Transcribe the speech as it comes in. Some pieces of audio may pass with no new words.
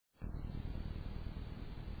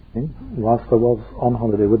whilst I was on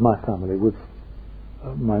holiday with my family, with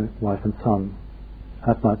my wife and son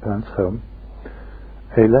at my parents' home,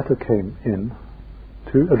 a letter came in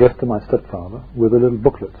addressed to my stepfather with a little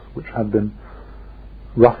booklet which had been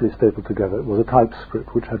roughly stapled together. It was a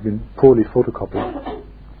typescript which had been poorly photocopied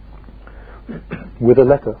with a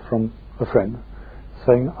letter from a friend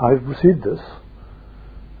saying, "I've received this,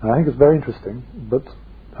 and I think it's very interesting, but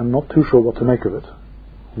I'm not too sure what to make of it.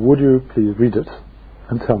 Would you please read it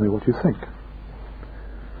and tell me what you think?"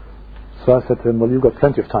 So I said to him, "Well, you've got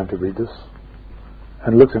plenty of time to read this,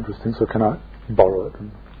 and it looks interesting, so can I borrow it?"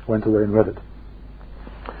 And went away and read it.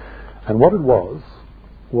 And what it was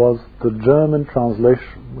the German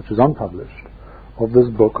translation, which is unpublished, of this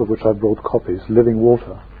book, of which I brought copies, Living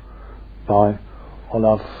Water, by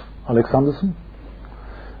Olaf Alexanderson.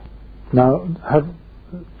 Now,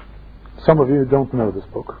 some of you don't know this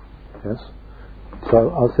book, yes? So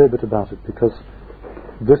I'll say a bit about it, because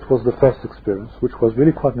this was the first experience, which was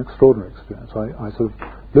really quite an extraordinary experience. I sort of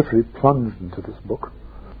literally plunged into this book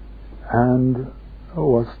and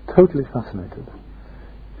was totally fascinated.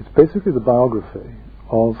 It's basically the biography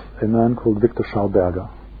of a man called Victor Schauberger,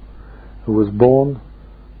 who was born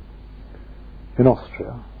in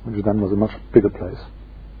Austria, which then was a much bigger place,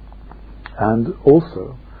 and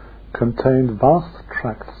also contained vast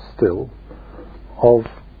tracts still of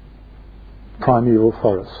primeval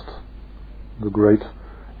forest, the great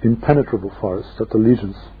impenetrable forest that the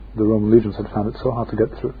Roman legions had found it so hard to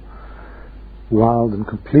get through, wild and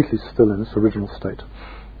completely still in its original state.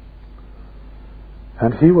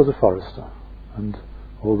 And he was a forester, and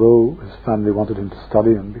although his family wanted him to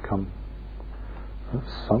study and become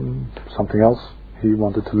something else, he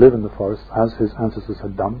wanted to live in the forest as his ancestors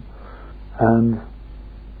had done, and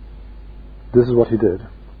this is what he did.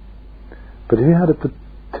 But he had a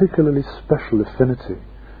particularly special affinity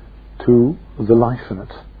to the life in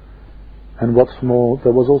it, and what's more,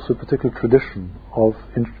 there was also a particular tradition of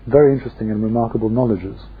very interesting and remarkable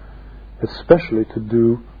knowledges, especially to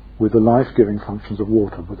do with the life-giving functions of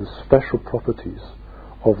water, with the special properties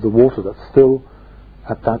of the water that still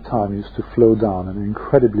at that time used to flow down in an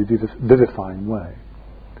incredibly vivifying way.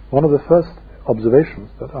 One of the first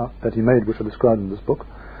observations that he made, which are described in this book,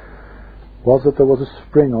 was that there was a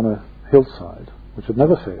spring on a hillside which had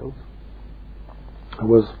never failed. It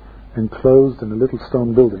was enclosed in a little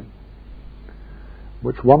stone building,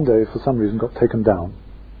 which one day for some reason got taken down,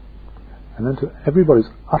 and then to everybody's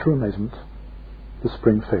utter amazement the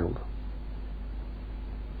spring failed.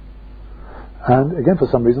 And again, for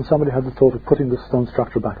some reason, somebody had the thought of putting the stone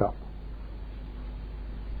structure back up.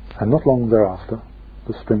 And not long thereafter,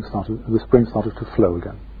 the spring started to flow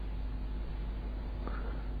again.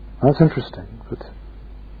 And that's interesting, that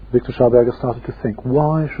Victor Schauberger started to think,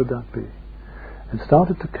 why should that be? And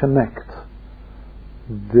started to connect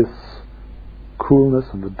this coolness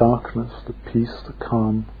and the darkness, the peace, the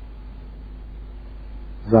calm,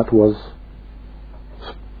 that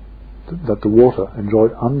the water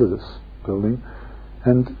enjoyed under this building,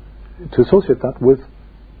 and to associate that with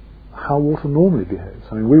how water normally behaves.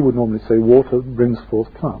 I mean, we would normally say water brings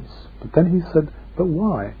forth plants, but then he said, but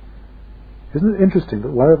why? Isn't it interesting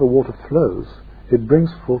that wherever water flows, it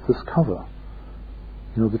brings forth this cover,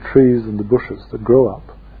 the trees and the bushes that grow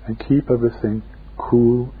up and keep everything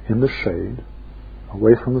cool in the shade,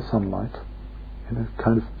 away from the sunlight, in a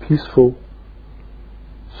kind of peaceful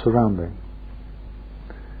surrounding.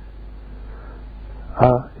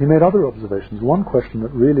 He made other observations. One question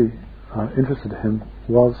that really interested him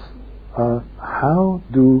was how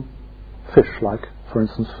do fish, like, for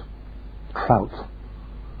instance, trout,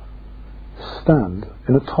 stand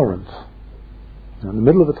in a torrent, in the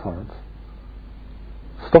middle of a torrent,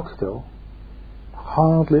 stock still,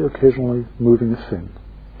 hardly occasionally moving a fin?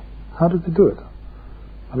 How did they do it?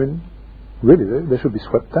 I mean, really, they should be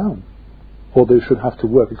swept down, or they should have to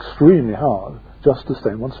work extremely hard just to stay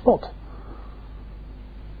in one spot.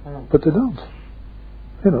 But they don't.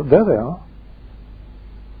 There they are,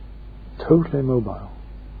 totally immobile,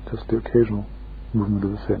 just the occasional movement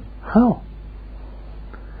of the fin. How?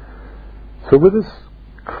 So with this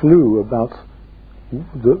clue about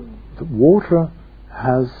the water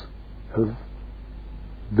has a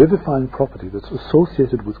vivifying property that's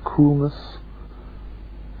associated with coolness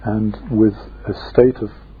and with a state of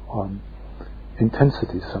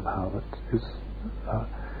intensity somehow that is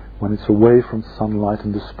when it's away from sunlight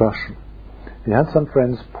and dispersion. He had some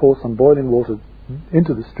friends pour some boiling water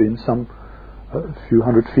into the stream a few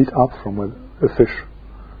hundred feet up from where a fish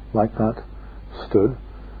like that stood,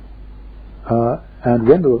 and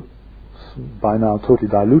when the by now totally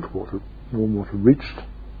dilute warm water reached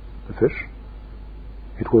the fish,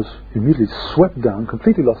 it was immediately swept down,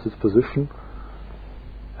 completely lost its position,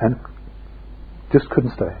 and just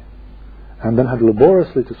couldn't stay. And then had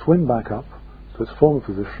laboriously to swim back up to its former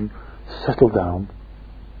position, settle down,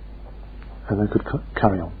 and then could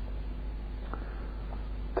carry on.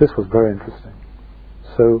 This was very interesting.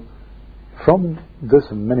 So, from this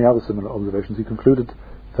and many other similar observations, he concluded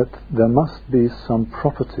that there must be some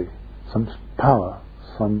property, some power,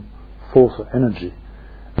 some force or energy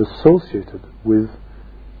associated with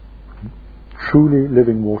truly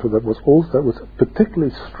living water that was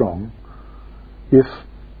particularly strong if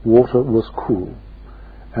water was cool.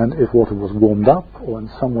 And if water was warmed up or in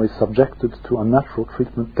some way subjected to unnatural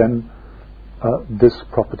treatment, then this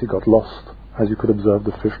property got lost. As you could observe,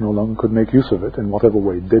 the fish no longer could make use of it in whatever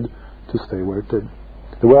way it did to stay where it did.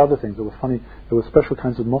 There were other things that were funny. There were special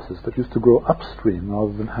kinds of mosses that used to grow upstream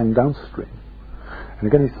rather than hang downstream. And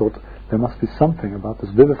again he thought there must be something about this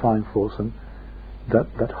vivifying force and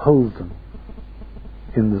that holds them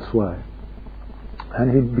in this way.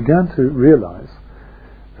 And he began to realize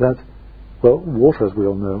that, well, water, as we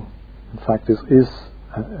all know, in fact is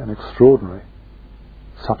an extraordinary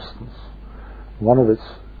substance. One of its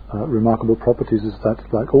remarkable properties is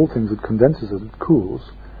that, like all things, it condenses as it cools,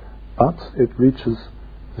 but it reaches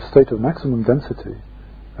the state of maximum density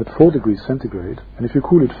at 4 degrees centigrade, and if you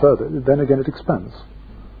cool it further, then again it expands,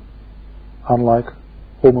 unlike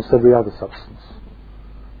almost every other substance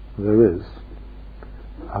there is.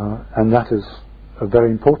 And that is a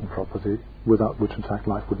very important property, without which in fact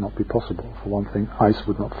life would not be possible. For one thing, ice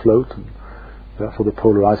would not float, and therefore the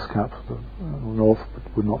polar ice cap, the north,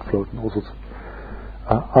 would not float, and all sorts of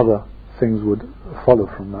other things would follow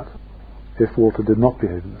from that if water did not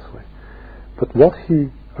behave in this way. But what he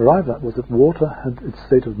arrived at was that water had its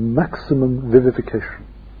state of maximum vivification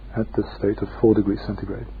at this state of 4 degrees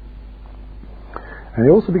centigrade. And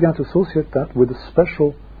he also began to associate that with the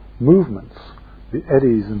special movements, the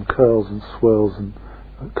eddies and curls and swirls and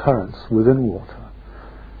currents within water,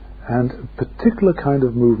 and a particular kind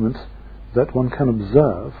of movement that one can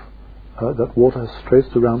observe that water has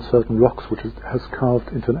traced around certain rocks, which has carved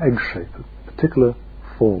into an egg shape, a particular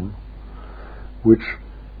form which,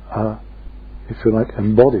 if you like,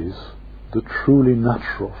 embodies the truly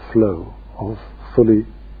natural flow of fully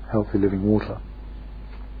healthy living water.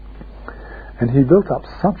 And he built up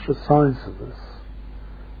such a science of this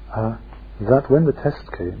that when the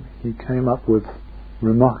test came, he came up with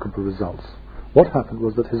remarkable results. What happened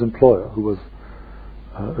was that his employer, who was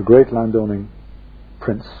a great landowning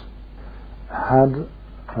prince, had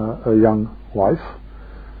a young wife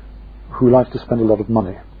who liked to spend a lot of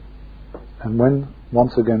money. And when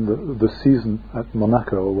once again the season at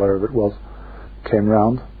Monaco or wherever it was came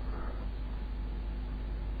round,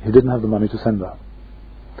 he didn't have the money to send her.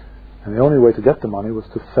 And the only way to get the money was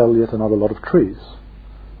to fell yet another lot of trees.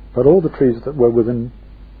 But all the trees that were within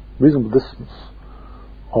reasonable distance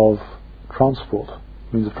of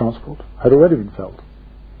means of transport, had already been felled.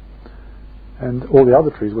 And all the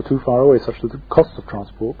other trees were too far away, such that the cost of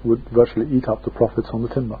transport would virtually eat up the profits on the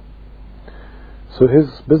timber. So his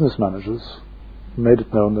business managers made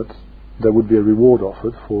it known that there would be a reward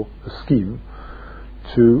offered for a scheme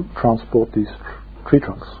to transport these tree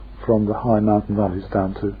trunks from the high mountain valleys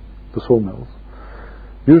down to the sawmills.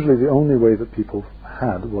 Usually the only way that people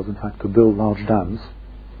had was in fact to build large dams,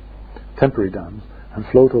 temporary dams, and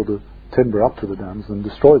float all the timber up to the dams and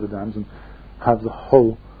destroy the dams and have the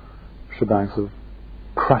whole shebang of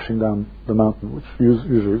crashing down the mountain, which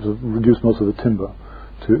usually reduced most of the timber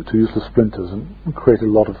to useless splinters and create a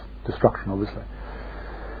lot of destruction, obviously.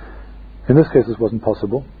 In this case this wasn't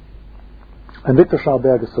possible, and Victor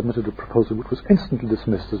Schauberger submitted a proposal which was instantly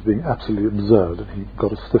dismissed as being absolutely absurd, and he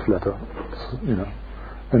got a stiff letter,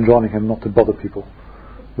 enjoining him not to bother people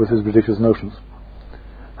with his ridiculous notions.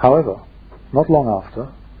 However, not long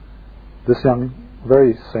after, this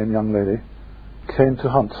very same young lady came to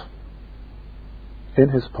hunt in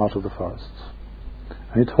his part of the forests,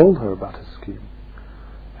 and he told her about his scheme.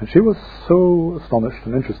 And she was so astonished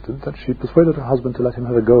and interested that she persuaded her husband to let him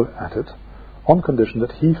have a go at it, on condition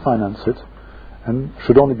that he finance it and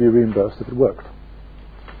should only be reimbursed if it worked.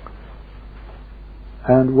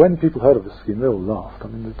 And when people heard of this scheme, they all laughed. I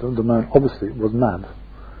mean, the man obviously was mad.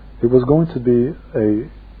 It was going to be a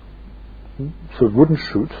sort of wooden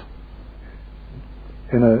chute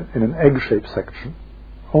in an egg-shaped section,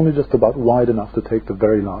 only just about wide enough to take the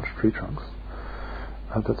very large tree trunks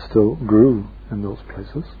that still grew in those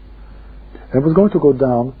places. And it was going to go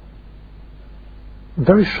down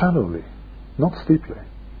very shallowly, not steeply.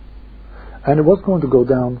 And it was going to go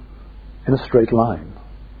down in a straight line,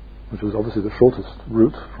 which was obviously the shortest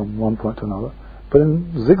route from one point to another, but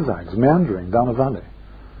in zigzags, meandering down a valley.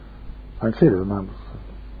 And clearly the man was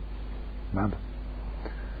mad.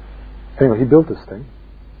 Anyway, he built this thing,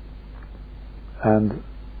 and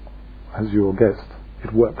as you all guessed,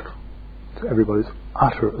 it worked, to everybody's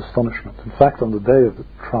utter astonishment. In fact, on the day of the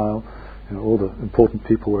trial, all the important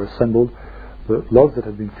people were assembled. The logs that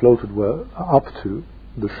had been floated were up to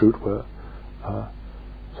the chute were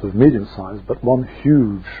sort of medium-sized, but one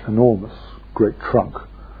huge, enormous, great trunk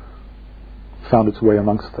found its way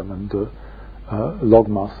amongst them, and the log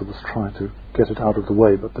master was trying to get it out of the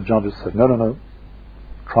way, but the judges said, no,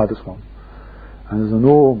 try this one. And this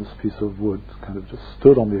enormous piece of wood kind of just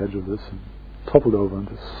stood on the edge of this and toppled over and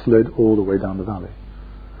just slid all the way down the valley,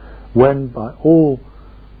 when by all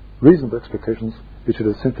reasonable expectations it should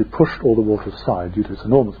have simply pushed all the water aside due to its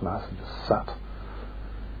enormous mass and just sat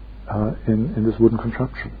in this wooden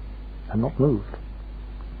contraption and not moved.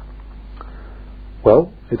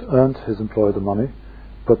 Well, it earned his employer the money,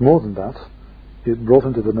 but more than that, it brought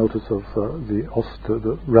him to the notice of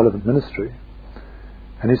the relevant ministry,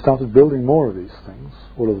 and he started building more of these things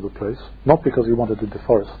all over the place, not because he wanted to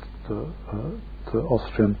deforest the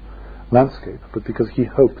Austrian landscape, but because he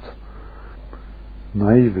hoped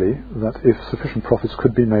naively that if sufficient profits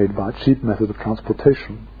could be made by a cheap method of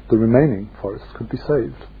transportation, the remaining forests could be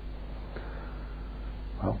saved.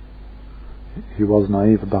 Well, he was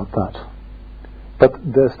naive about that.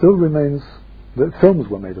 But there still remains, the films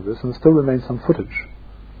were made of this, and there still remains some footage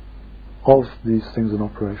of these things in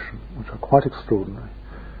operation, which are quite extraordinary.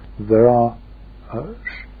 There are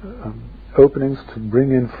openings to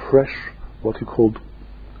bring in fresh, what he called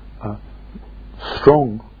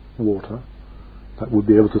strong water, that would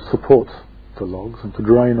be able to support the logs and to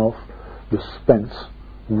drain off the spent,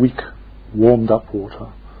 weak, warmed up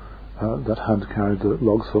water that had carried the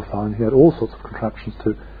logs so far. And he had all sorts of contraptions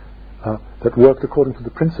that worked according to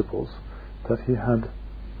the principles that he had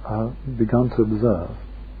begun to observe.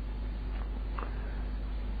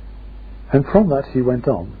 And from that he went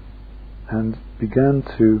on and began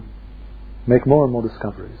to make more and more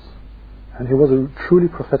discoveries. And he was a truly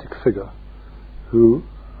prophetic figure who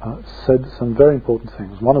said some very important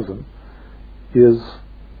things. One of them is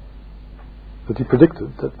that he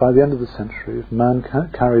predicted that by the end of the century, if man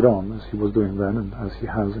carried on as he was doing then, and as he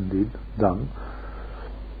has indeed done,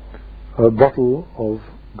 a bottle of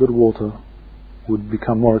good water would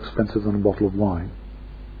become more expensive than a bottle of wine.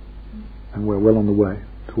 And we're well on the way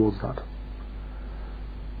towards that.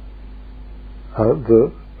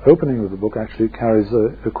 The opening of the book actually carries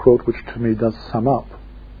a quote which to me does sum up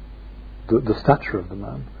the stature of the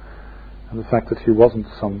man and the fact that he wasn't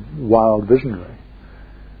some wild visionary.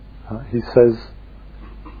 He says,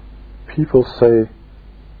 "People say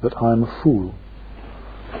that I am a fool.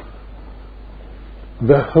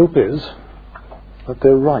 Their hope is that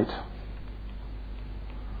they're right.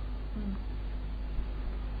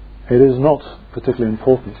 It is not particularly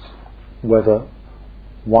important whether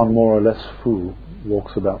one more or less fool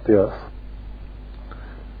walks about the earth.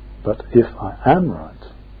 But if I am right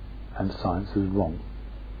and science is wrong,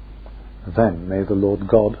 then may the Lord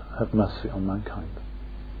God have mercy on mankind."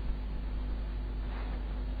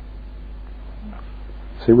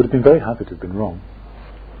 So he would have been very happy to have been wrong.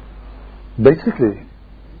 Basically,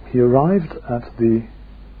 he arrived at the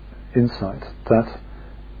insight that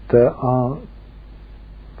there are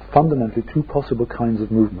fundamentally two possible kinds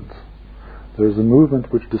of movements. There is a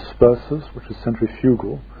movement which disperses, which is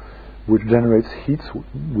centrifugal, which generates heat,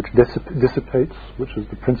 which dissipates, which is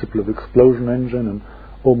the principle of explosion engine and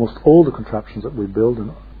almost all the contraptions that we build,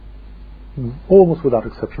 and almost without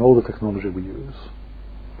exception all the technology we use.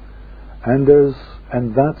 And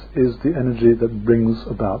that is the energy that brings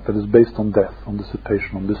about, that is based on death, on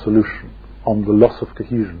dissipation, on dissolution, on the loss of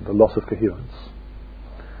cohesion, the loss of coherence.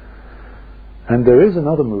 And there is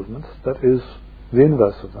another movement that is the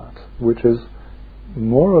inverse of that, which is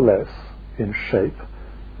more or less in shape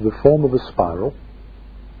the form of a spiral,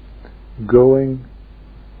 going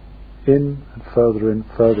in and further in,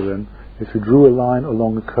 further in. If you drew a line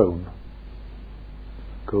along a cone,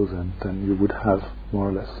 goes in, then you would have more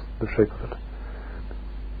or less the shape of it.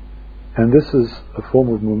 And this is a form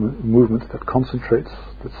of movement that concentrates,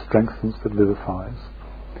 that strengthens, that vivifies,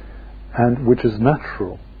 and which is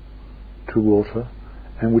natural to water,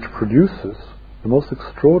 and which produces the most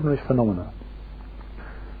extraordinary phenomena.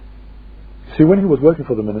 See, when he was working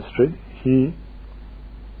for the ministry, he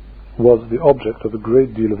was the object of a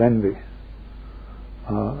great deal of envy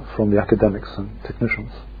from the academics and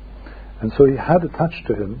technicians. And so he had attached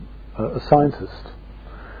to him a scientist,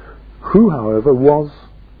 who, however, was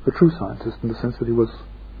a true scientist in the sense that he was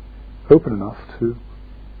open enough to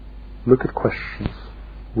look at questions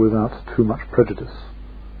without too much prejudice,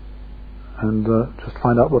 and just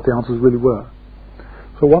find out what the answers really were.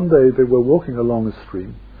 So one day they were walking along a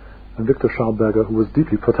stream, and Victor Schauberger, who was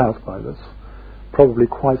deeply put out by this, probably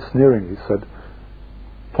quite sneeringly said,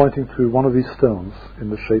 pointing to one of these stones in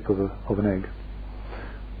the shape of an egg,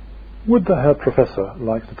 "Would the Herr Professor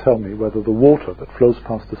like to tell me whether the water that flows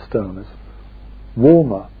past the stone is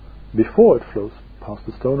warmer before it flows past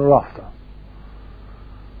the stone or after?"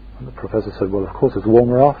 And the professor said, "Well, of course it's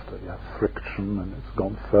warmer after. You have friction and it's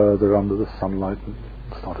gone further under the sunlight," and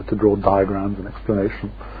started to draw diagrams and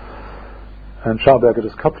explanation. And Schauberger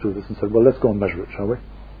just cut through this and said, "Well, let's go and measure it, shall we?"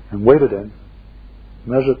 And waded in,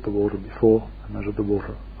 measured the water before and measured the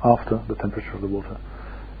water after, the temperature of the water,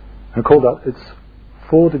 and called out it's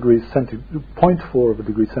 0.4 of a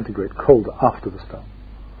degree centigrade colder after the stone.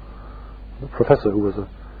 The professor, who was a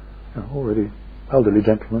already elderly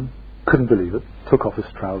gentleman, couldn't believe it, took off his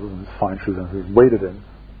trousers and his fine shoes and he waded in,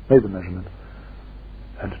 made the measurement,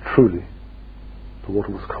 and truly the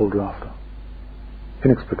water was colder after.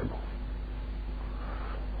 Inexplicable.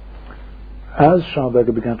 As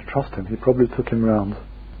Schauberger began to trust him, he probably took him round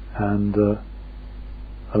and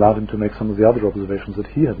allowed him to make some of the other observations that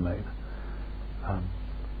he had made.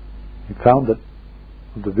 He found that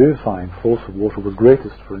the vivifying force of water was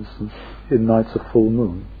greatest, for instance, in nights of full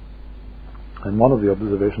moon. And one of the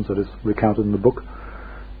observations that is recounted in the book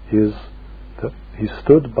is that he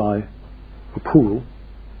stood by a pool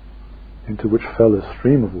into which fell a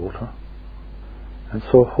stream of water and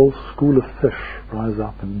saw a whole school of fish rise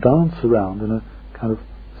up and dance around in a kind of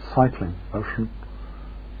cycling motion.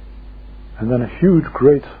 And then a huge,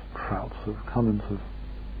 great trout sort of come and sort of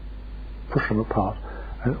push them apart,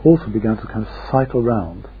 and also began to kind of cycle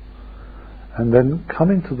round. And then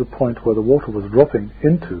coming to the point where the water was dropping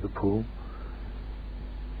into the pool,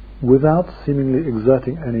 without seemingly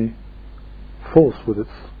exerting any force with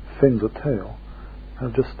its fins or tail,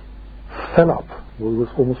 and just fell up, or was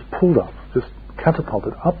almost pulled up, just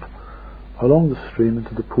catapulted up along the stream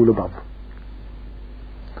into the pool above.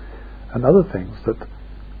 And other things, that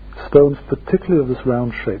stones, particularly of this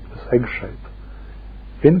round shape, this egg shape,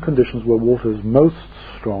 in conditions where water is most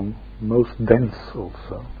strong, most dense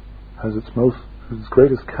also, has its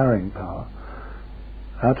greatest carrying power,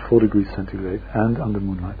 at 4 degrees centigrade and under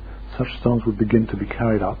moonlight, such stones would begin to be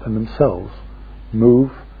carried up and themselves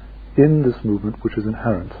move in this movement which is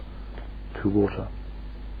inherent to water.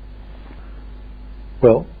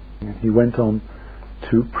 Well, he went on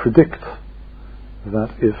to predict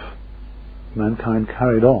that if mankind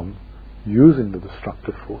carried on using the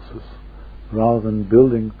destructive forces rather than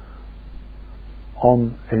building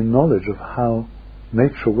on a knowledge of how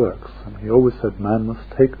nature works, and he always said man must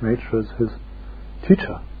take nature as his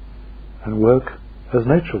teacher and work as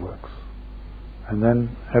nature works, and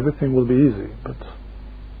then everything will be easy. But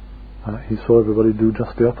he saw everybody do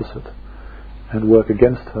just the opposite and work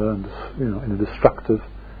against her, and in a destructive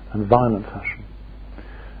and violent fashion.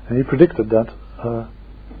 And he predicted that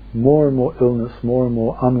more and more illness, more and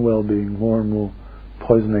more unwell-being, more and more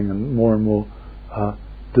poisoning, and more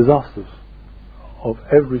disasters of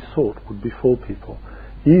every sort would befall people,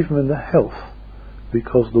 even in their health,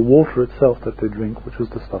 because the water itself that they drink, which is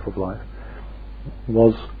the stuff of life,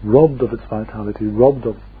 was robbed of its vitality, robbed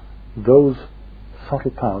of those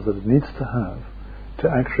subtle powers that it needs to have to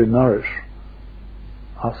actually nourish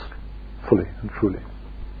us fully and truly.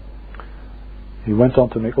 He went on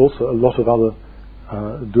to make also a lot of other,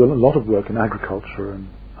 do a lot of work in agriculture and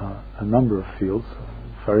a number of fields.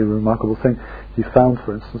 A very remarkable thing. He found,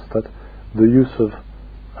 for instance, that the use of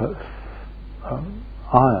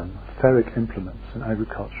iron, ferric implements in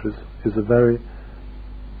agriculture is a very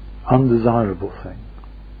undesirable thing,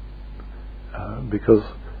 because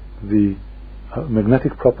the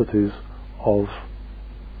magnetic properties of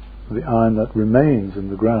the iron that remains in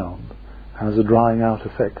the ground has a drying out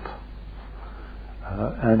effect,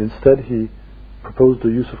 and instead he proposed the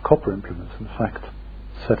use of copper implements. In fact,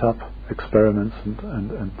 set up experiments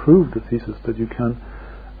and proved the thesis that you can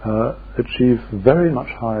achieve very much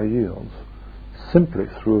higher yields simply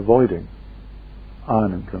through avoiding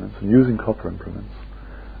iron implements and using copper implements.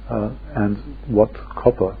 And what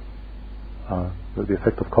copper, the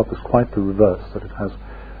effect of copper is quite the reverse, that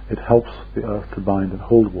it helps the earth to bind and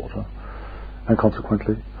hold water, and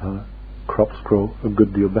consequently crops grow a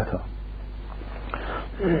good deal better.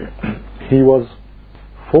 He was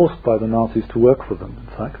forced by the Nazis to work for them,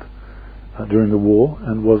 in fact, during the war,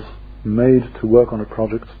 and was made to work on a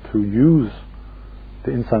project to use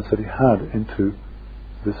the insights that he had into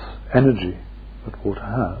this energy that water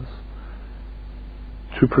has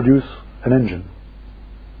to produce an engine.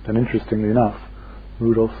 And interestingly enough,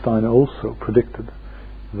 Rudolf Steiner also predicted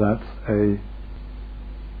that a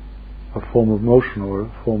a form of motion or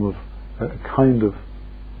a form of a kind of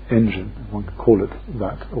engine, if one could call it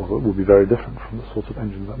that, although it would be very different from the sorts of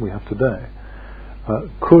engines that we have today,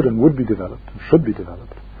 could and would be developed and should be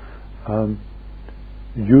developed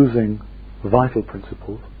using vital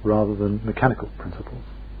principles rather than mechanical principles.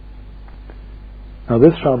 Now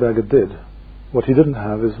this Schauberger did. What he didn't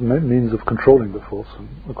have is means of controlling the force, and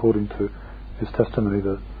according to his testimony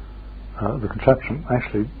the contraption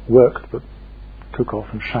actually worked but took off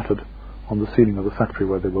and shattered on the ceiling of the factory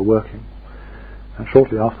where they were working. And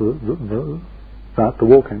shortly after that the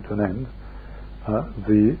war came to an end.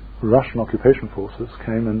 The Russian occupation forces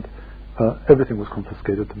came and everything was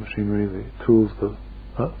confiscated, the machinery, the tools, the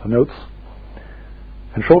notes.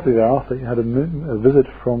 And shortly thereafter he had a visit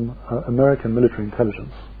from American military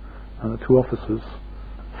intelligence. The two officers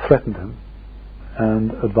threatened him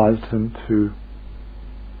and advised him to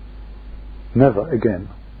never again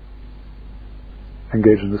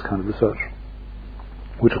engage in this kind of research,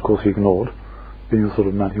 which of course he ignored, being the sort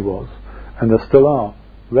of man he was. And there still are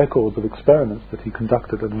records of experiments that he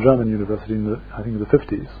conducted at a German university in the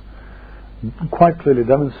 50s, quite clearly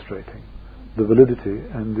demonstrating the validity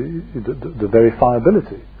and the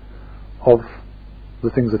verifiability of the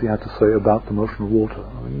things that he had to say about the motion of water.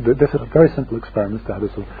 I mean, this is a very simple experiment. They had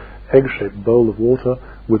a sort of egg-shaped bowl of water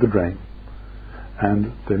with a drain,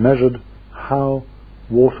 and they measured how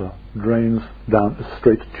water drains down a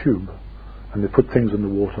straight tube, and they put things in the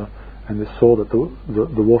water, and they saw that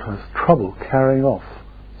the water has trouble carrying off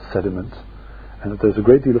sediment, and that there's a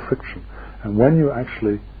great deal of friction. And when you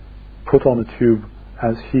actually put on a tube,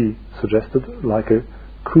 as he suggested, like a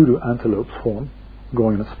kudu antelope's horn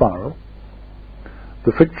going in a spiral,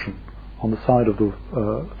 the friction on the side of the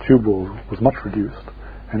tube wall was much reduced,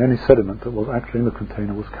 and any sediment that was actually in the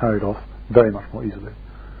container was carried off very much more easily.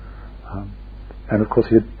 And of course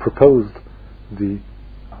he had proposed the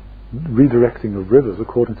redirecting of rivers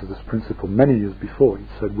according to this principle many years before. He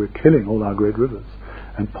said, we're killing all our great rivers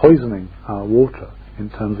and poisoning our water in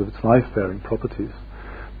terms of its life-bearing properties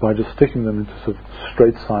by just sticking them into sort of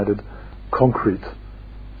straight-sided concrete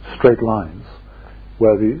straight lines,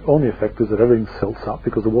 where the only effect is that everything silts up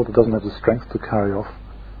because the water doesn't have the strength to carry off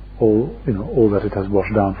all that it has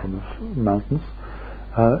washed down from the mountains,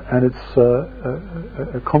 and it's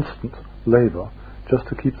a constant labour just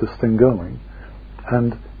to keep this thing going.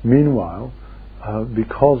 And meanwhile,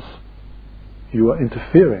 because you are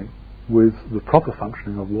interfering with the proper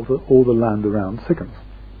functioning of water, all the land around thickens.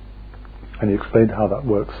 And he explained how that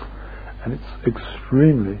works, and it's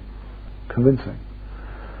extremely convincing.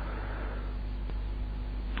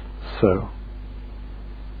 So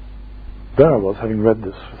there I was, having read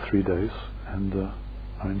this for 3 days, and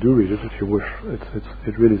do read it if you wish.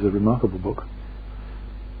 It really is a remarkable book.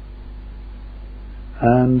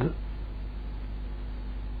 And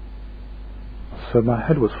so my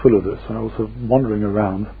head was full of this, and I was sort of wandering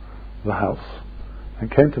around the house, and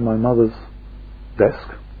came to my mother's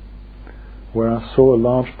desk, where I saw a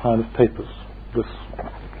large pile of papers. This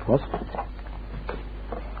was.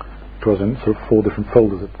 It was in sort of 4 different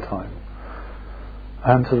folders at the time.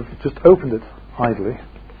 And sort of just opened it idly.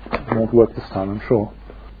 It won't work this time, I'm sure.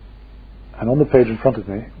 And on the page in front of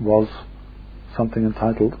me was something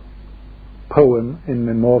entitled Poem in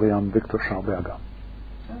Memoriam Victor Schauberger.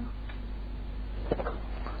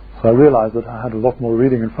 So I realized that I had a lot more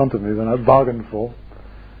reading in front of me than I bargained for,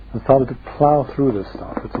 and started to plough through this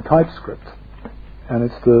stuff. It's a typescript, and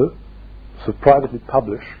it's the sort of privately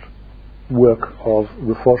published work of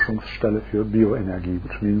the Forschungsstelle für Bioenergie,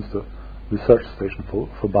 which means the research station for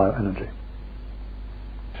bioenergy.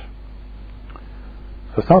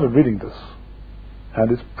 So I started reading this,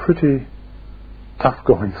 and it's pretty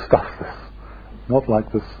tough-going stuff, this. Not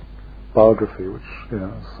like this biography, which,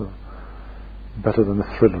 is better than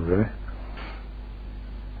a thriller, really.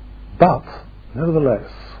 But,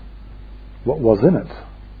 nevertheless, what was in it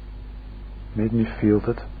made me feel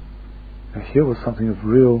that here was something of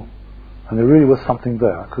real, and there really was something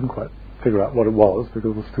there. I couldn't quite figure out what it was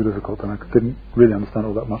because it was too difficult, and I didn't really understand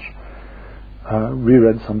all that much.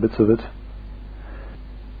 Reread some bits of it.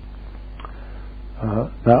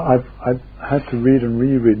 Now I've had to read and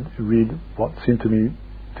reread what seemed to me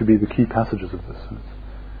to be the key passages of this.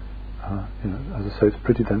 As I say, it's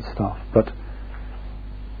pretty dense stuff, but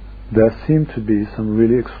there seem to be some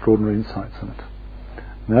really extraordinary insights in it.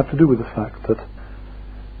 And they have to do with the fact that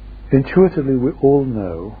intuitively we all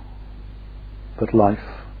know that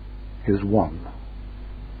life is one.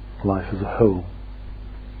 Life is a whole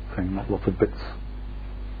thing, not lots of bits.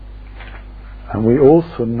 And we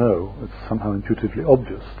also know, it's somehow intuitively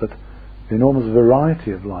obvious, that the enormous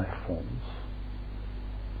variety of life forms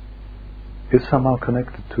is somehow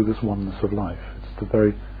connected to this oneness of life. It's the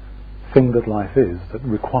very thing that life is that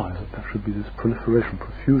requires that there should be this proliferation,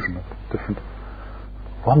 profusion of different,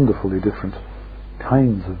 wonderfully different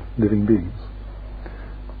kinds of living beings.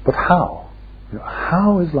 But how?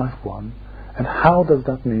 How is life one, and how does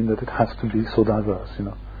that mean that it has to be so diverse?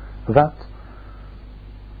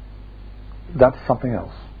 That's something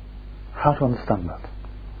else. How to understand that?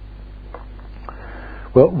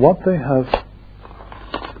 Well, what they have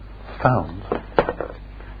found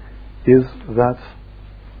is that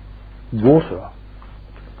water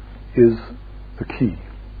is the key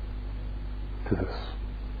to this.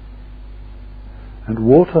 And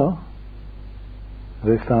water,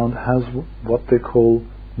 they found, has what they call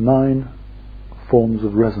 9 forms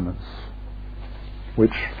of resonance,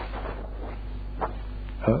 which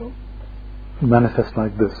manifest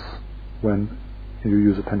like this when you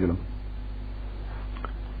use a pendulum.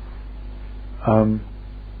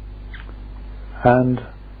 And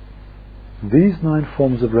these 9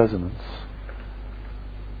 forms of resonance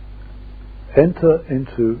enter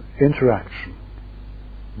into interaction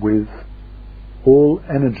with all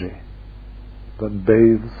energy that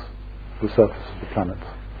bathes the surface of the planet.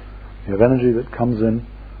 You have energy that comes in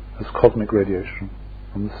as cosmic radiation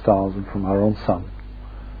from the stars and from our own sun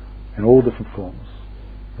in all different forms.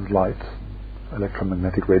 There's light,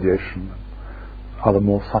 electromagnetic radiation, other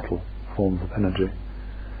more subtle forms of energy.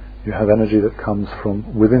 You have energy that comes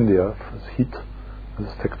from within the earth as heat, as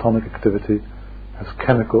tectonic activity, as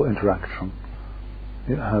chemical interaction.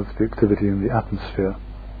 You have the activity in the atmosphere.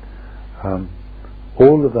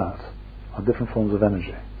 All of that are different forms of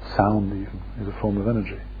energy. Sound even is a form of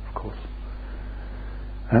energy, of course.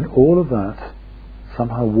 And all of that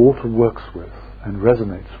somehow water works with and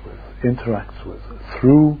resonates with, interacts with,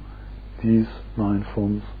 through these 9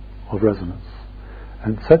 forms of resonance,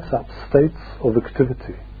 and sets up states of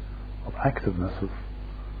activity, of activeness, of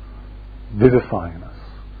vivifyingness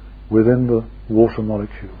within the water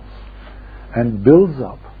molecules, and builds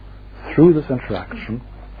up through this interaction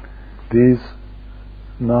these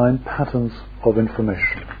 9 patterns of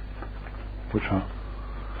information, which are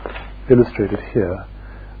illustrated here,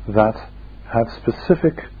 that have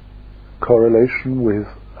specific correlation with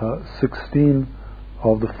 16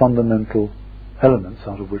 of the fundamental elements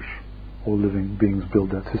out of which all living beings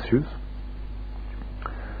build their tissues,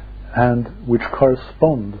 and which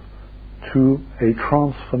correspond to a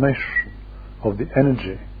transformation of the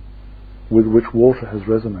energy with which water has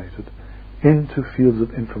resonated into fields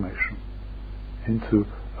of information, into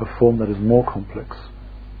a form that is more complex,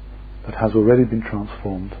 that has already been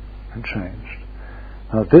transformed and changed.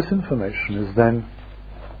 Now this information is then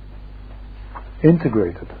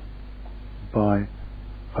integrated by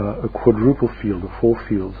a quadruple field of 4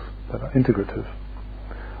 fields that are integrative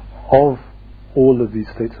of all of these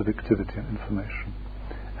states of activity and information.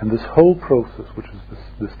 And this whole process, which is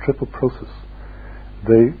this triple process,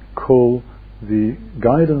 they call the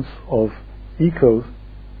guidance of the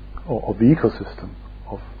ecosystem,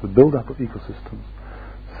 of the build-up of ecosystems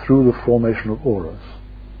through the formation of auras.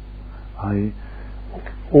 i.e.,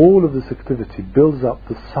 all of this activity builds up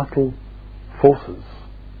the subtle forces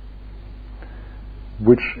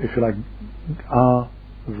which, if you like, are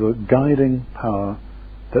the guiding power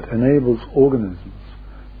that enables organisms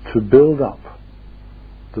to build up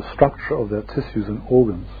the structure of their tissues and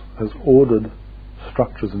organs as ordered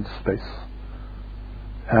structures in space,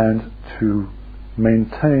 and to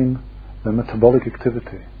maintain their metabolic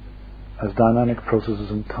activity as dynamic processes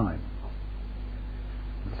in time.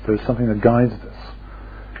 There's something that guides this,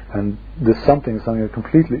 and this something is something that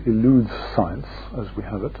completely eludes science as we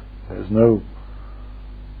have it. There is no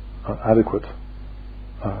adequate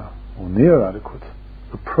or near adequate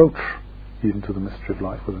approach even to the mystery of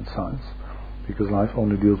life within science, because life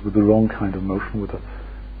only deals with the wrong kind of motion, with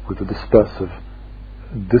the dispersive,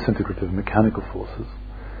 disintegrative mechanical forces.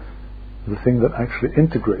 The thing that actually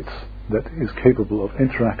integrates, that is capable of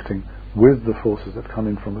interacting with the forces that come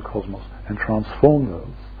in from the cosmos and transform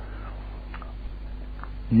those,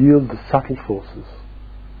 yield the subtle forces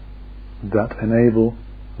that enable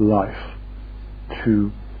life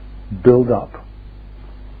to build up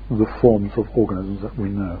the forms of organisms that we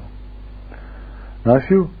know. Now if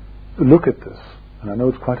you look at this, and I know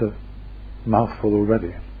it's quite a mouthful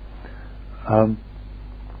already,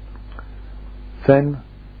 then,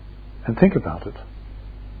 and think about it,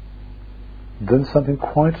 then something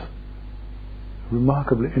quite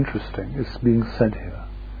remarkably interesting is being said here.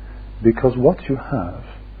 Because what you have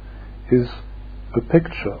is a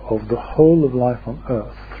picture of the whole of life on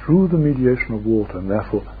earth through the mediation of water, and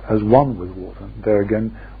therefore as one with water. And there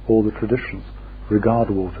again, all the traditions regard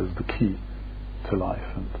water as the key to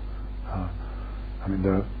life, and I mean,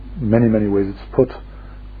 there are many, many ways it's put.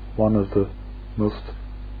 One of the most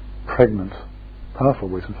pregnant, powerful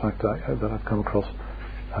ways, in fact, that I've come across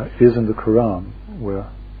is in the Quran, where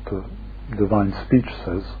the divine speech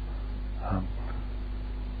says,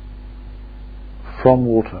 from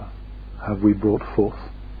water have we brought forth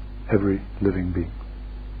every living being.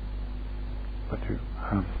 But you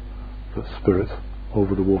have the Spirit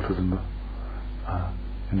over the waters in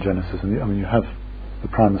Genesis, and you have the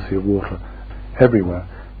primacy of water everywhere.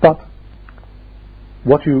 But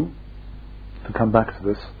to come back to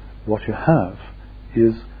this, what you have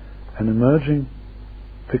is an emerging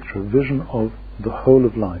picture, a vision of the whole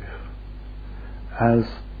of life as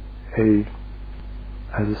a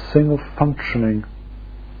single functioning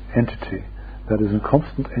entity that is in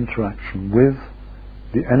constant interaction with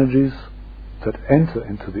the energies that enter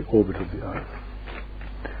into the orbit of the Earth,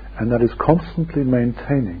 and that is constantly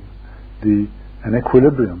maintaining an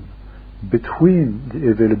equilibrium between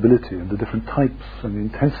the availability and the different types and the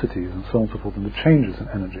intensities and so on and so forth, and the changes in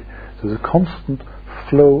energy. So there's a constant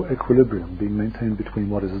flow equilibrium being maintained between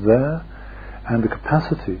what is there and the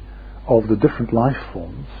capacity of the different life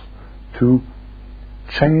forms to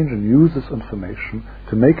change and use this information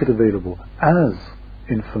to make it available as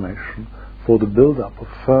information for the build-up of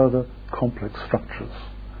further complex structures.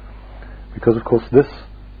 Because, of course, this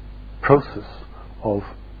process of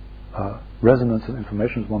resonance and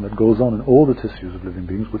information is one that goes on in all the tissues of living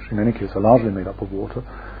beings, which in any case are largely made up of water,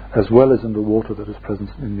 as well as in the water that is present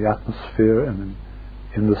in the atmosphere and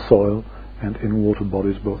in the soil and in water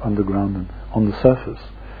bodies both underground and on the surface,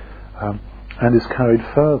 and is carried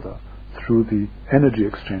further through the energy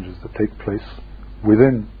exchanges that take place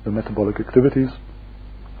within the metabolic activities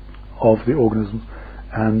of the organisms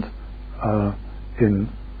and in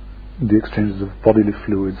the exchanges of bodily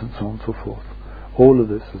fluids and so on and so forth. All of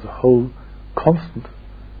this is a whole constant,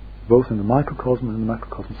 both in the microcosm and in the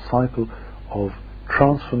macrocosm, cycle of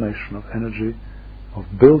transformation of energy, of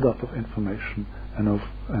build-up of information, and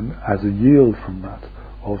as a yield from that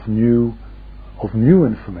of new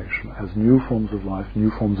information, as new forms of life,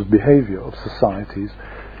 new forms of behavior of societies.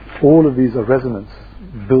 All of these are resonances,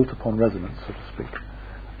 built upon resonance, so to speak.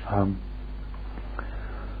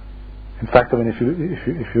 In fact,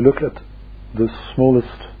 if you look at the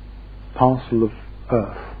smallest parcel of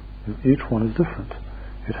Earth, each one is different.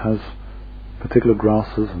 It has particular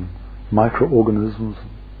grasses and microorganisms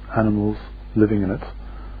and animals living in it.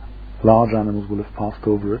 Large animals will have passed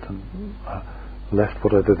over it and left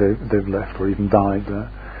whatever they've left, or even died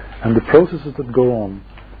there. And the processes that go on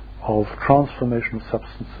of transformation of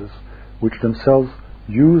substances, which themselves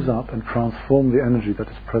use up and transform the energy that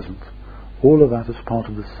is present, all of that is part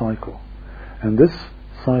of this cycle. And this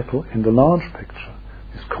cycle, in the large picture,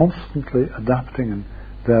 is constantly adapting and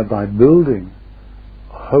thereby building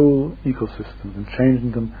whole ecosystems and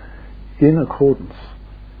changing them in accordance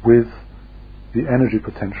with the energy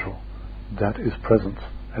potential that is present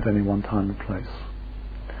at any one time and place.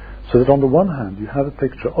 So that on the one hand you have a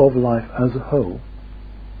picture of life as a whole,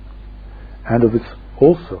 and of its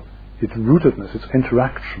rootedness, its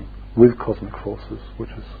interaction with cosmic forces,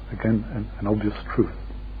 which is again an obvious truth,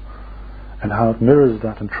 and how it mirrors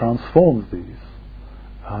that and transforms these,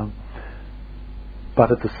 but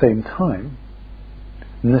at the same time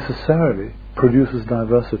necessarily produces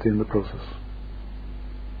diversity in the process.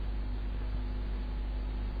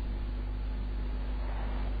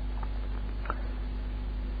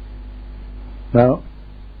 Now,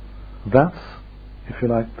 that's, if you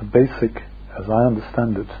like, the basic, as I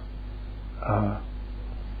understand it,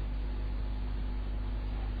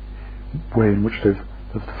 way in which the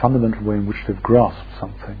fundamental way in which they've grasped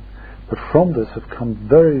something. But from this have come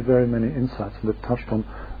very, very many insights, and they've touched on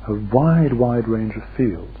a wide range of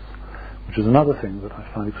fields, which is another thing that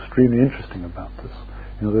I find extremely interesting about this.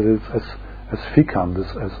 That it's as fecund,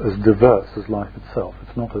 as diverse as life itself.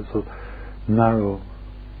 It's not a sort of narrow,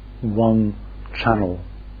 one-channel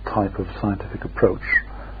type of scientific approach.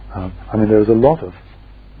 There's a lot of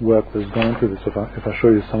work that's gone into this. If I show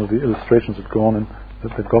you some of the illustrations that go on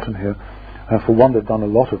that they've got in here, for one, they've done a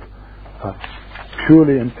lot of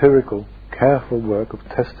purely empirical, careful work of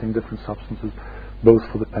testing different substances, both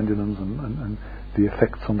for the pendulums and the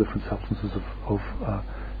effects on different substances of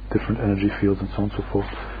different energy fields and so on and so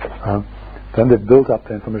forth. Then they've built up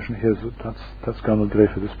the information. That's Gernot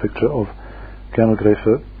Graefe, this picture of Gernot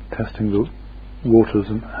Graefe testing the waters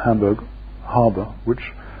in Hamburg harbour,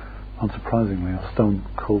 which unsurprisingly are stone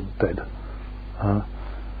cold dead.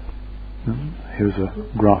 Here's a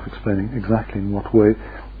graph explaining exactly in what way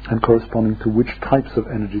and corresponding to which types of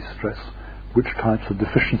energy stress, which types of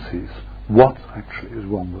deficiencies, what actually is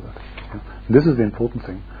wrong with it. This is the important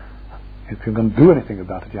thing. if you're going to do anything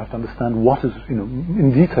about it, you have to understand what is,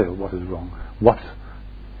 in detail what is wrong, what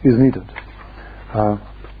is needed.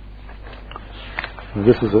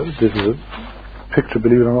 This is a picture,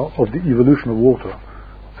 believe it or not, of the evolution of water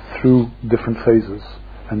through different phases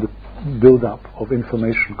and the build-up of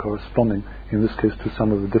information corresponding, in this case, to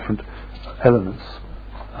some of the different elements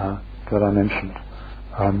that I mentioned.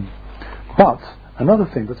 But another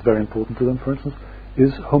thing that's very important to them, for instance,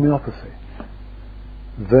 is homeopathy.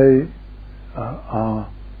 They are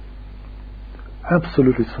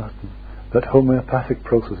absolutely certain that homeopathic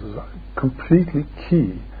processes are completely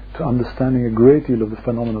key to understanding a great deal of the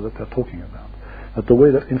phenomena that they're talking about. That the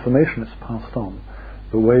way that information is passed on,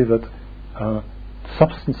 the way that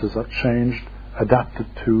substances are changed, adapted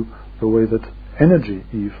to, the way that energy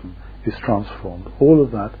even is transformed, all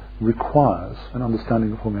of that requires an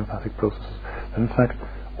understanding of homeopathic processes. And in fact,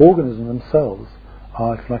 organisms themselves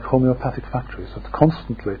are like homeopathic factories, that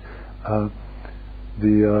constantly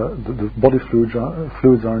the body fluids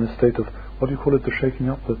are in a state of, what do you call it, the shaking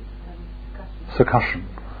up, the succussion,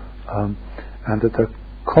 and that there are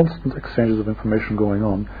constant exchanges of information going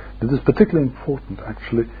on. This is particularly important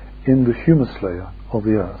actually in the humus layer of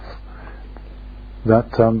the earth.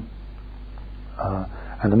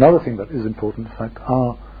 And another thing that is important, in fact,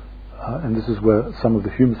 and this is where some of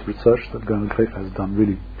the humus research that Gernot Graefe has done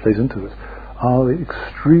really plays into this, are the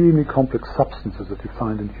extremely complex substances that you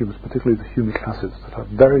find in humus, particularly the humic acids, that are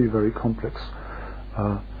very, very complex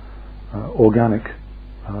organic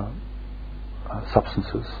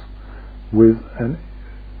substances with an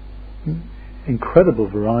incredible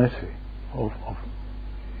variety of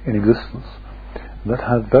in existence that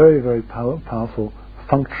have very, very powerful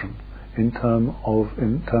function in terms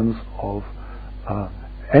of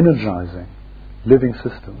energizing living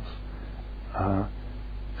systems,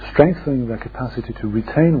 strengthening their capacity to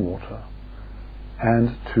retain water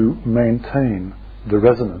and to maintain the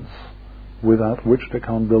resonance without which they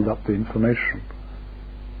can't build up the information,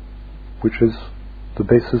 which is the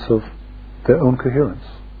basis of their own coherence.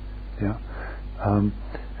 Yeah.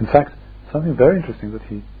 In fact, something very interesting that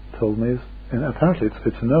he told me is, and apparently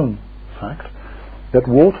it's a known fact, that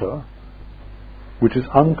water, which is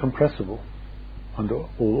uncompressible under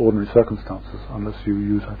all ordinary circumstances, unless you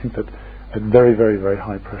use, I think that at very, very, very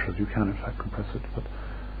high pressures you can in fact compress it, but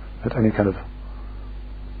at any kind of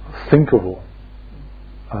thinkable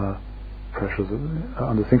pressures,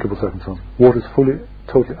 under thinkable circumstances, water is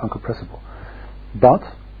totally uncompressible. But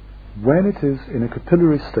when it is in a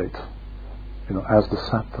capillary state, as the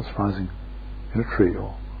sap that's rising in a tree,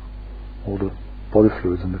 or all the body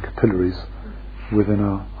fluids and the capillaries within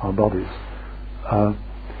our bodies,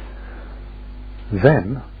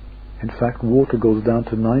 then, in fact, water goes down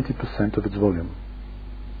to 90% of its volume.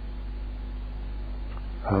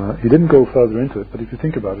 He didn't go further into it, but if you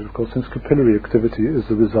think about it, of course, since capillary activity is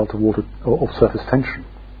the result of water, of surface tension,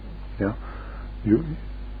 yeah, you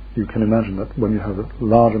can imagine that when you have a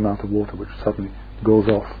large amount of water which suddenly goes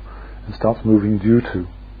off and starts moving due to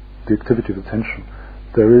the activity of the tension,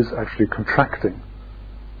 there is actually contracting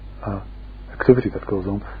activity that goes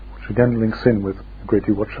on, which again links in with a great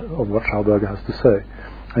deal of what Schauberger has to say.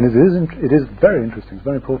 And it is very interesting, it's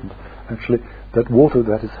very important actually, that water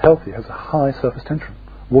that is healthy has a high surface tension.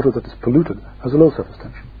 Water that is polluted has a low surface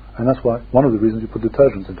tension. And that's why one of the reasons you put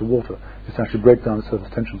detergents into water is to actually break down the surface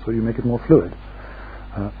tension so you make it more fluid.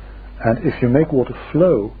 And if you make water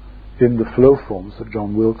flow in the flow forms that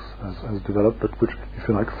John Wilkes has developed, but which, if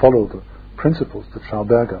you like, follow the principles that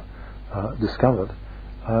Schauberger discovered,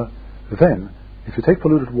 then if you take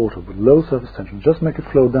polluted water with low surface tension, just make it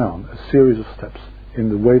flow down a series of steps in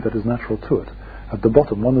the way that is natural to it. At the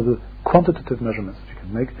bottom, one of the quantitative measurements that you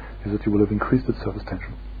can make is that you will have increased its surface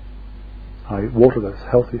tension. Water that is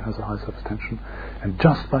healthy has a high surface tension, and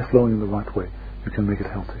just by flowing in the right way, you can make it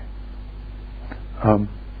healthy.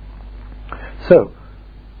 So,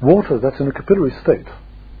 water that's in a capillary state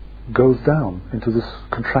goes down into this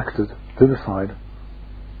contracted, vivified,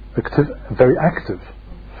 very active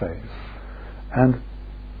phase. And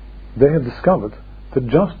they have discovered that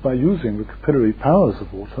just by using the capillary powers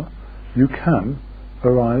of water, you can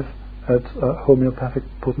arrive at homeopathic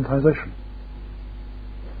potentization.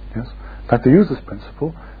 Yes? In fact, they use this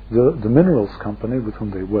principle. The minerals company with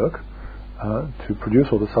whom they work to produce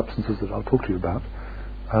all the substances that I'll talk to you about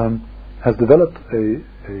has developed a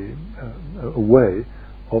way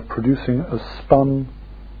of producing a spun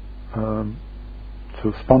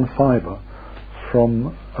fiber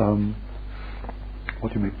from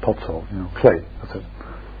what do you make pots of? Clay. That's it.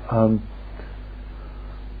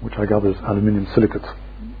 Which I gather is aluminium silicate.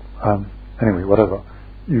 Anyway, whatever.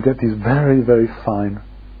 You get these very, very fine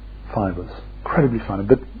fibers, incredibly fine, a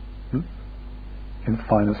bit in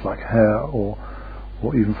fineness like hair or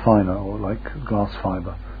even finer, or like glass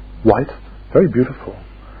fiber. White, very beautiful.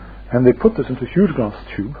 And they put this into a huge glass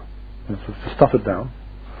tube, to stuff it down,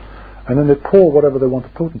 and then they pour whatever they want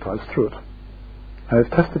to potentize through it. And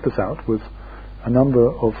they've tested this out with a number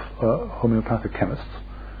of homeopathic chemists.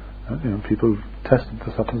 People who've tested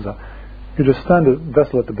the substance out. You just stand a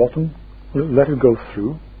vessel at the bottom, let it go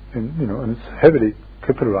through, and it's heavily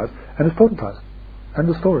capillarized, and it's potentized. End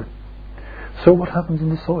of story. So what happens in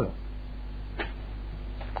the soil?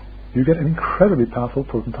 You get an incredibly powerful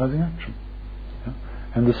potentizing action. Yeah?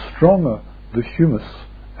 And the stronger the humus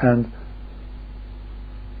and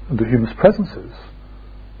the humus presence is,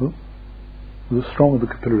 the stronger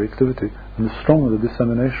the capillary activity and the stronger the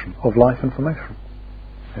dissemination of life information.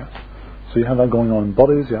 Yeah? So you have that going on in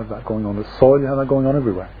bodies, you have that going on in the soil, you have that going on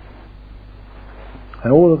everywhere.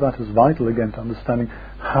 And all of that is vital, again, to understanding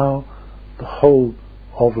how the whole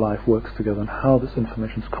of life works together and how this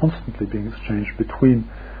information is constantly being exchanged between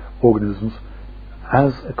organisms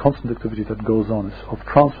as a constant activity that goes on, of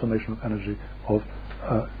transformation of energy, of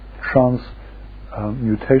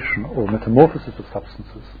transmutation or metamorphosis of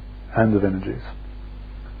substances and of energies.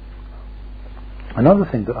 Another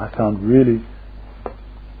thing that I found really,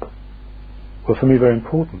 for me, very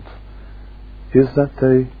important is that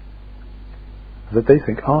they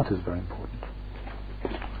think art is very important.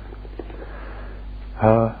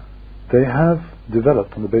 They have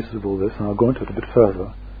developed, on the basis of all this, and I'll go into it a bit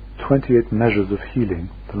further, 28 measures of healing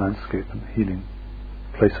the landscape and healing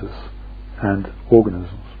places and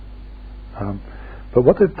organisms. But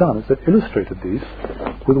what they've done is they've illustrated these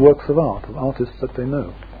with works of art, of artists that they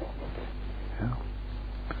know. Yeah?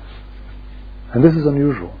 And this is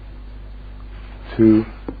unusual, to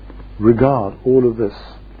regard all of this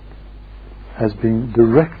as being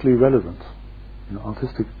directly relevant,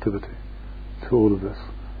 artistic activity, to all of this,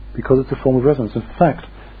 because it's a form of resonance. In fact,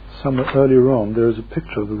 somewhere earlier on, there is a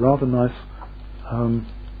picture of a rather nice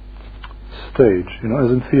stage,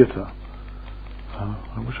 as in theatre.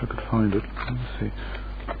 I wish I could find it. Let me see.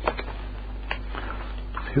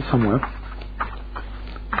 It's here somewhere.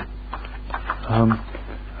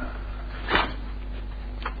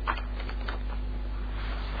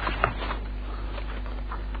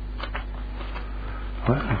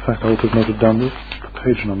 In fact, I would have noted down the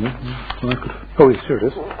page number. So I could. Oh yes, here it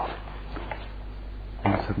is.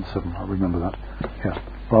 177. I remember that. Yeah,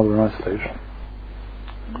 rather a nice stage.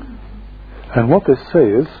 And what they say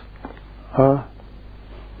is,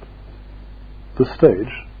 the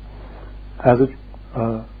stage as a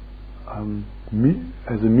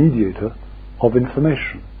mediator of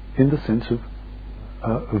information, in the sense of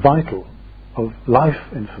vital, of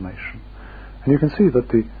life information. And you can see that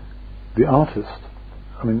the artist,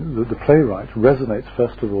 the playwright, resonates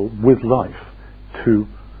first of all with life to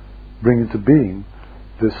bring into being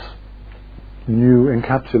this new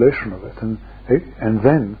encapsulation of it, and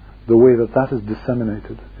then the way that is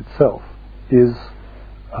disseminated itself is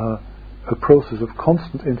a process of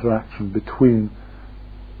constant interaction between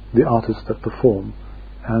the artists that perform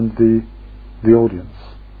and the audience,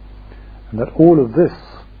 and that all of this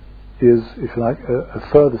is, if you like, a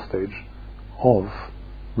further stage of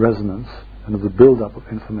resonance and of the build-up of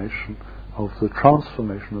information, of the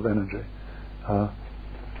transformation of energy,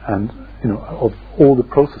 and of all the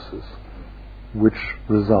processes which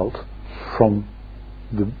result from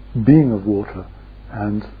the being of water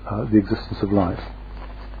and the existence of life.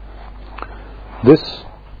 This,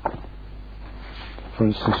 for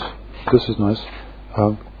instance, this is nice.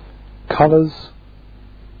 Colours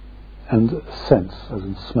and scents, as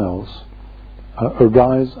in smells,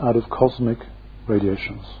 arise out of cosmic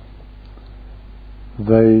radiations.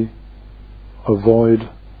 They avoid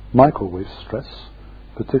microwave stress,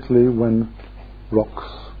 particularly when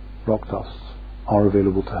rock dusts are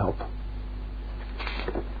available to help.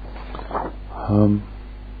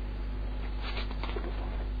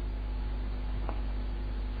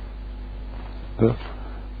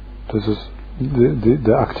 This is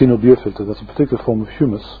the actinobiofilter. That's a particular form of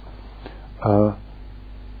humus.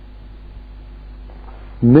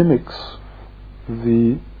 Mimics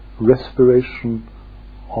the respiration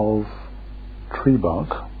of tree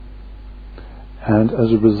bark, and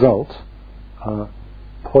as a result,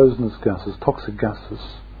 poisonous gases, toxic gases,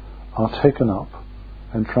 are taken up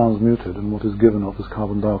and transmuted, and what is given off is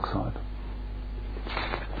carbon dioxide,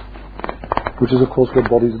 which is of course what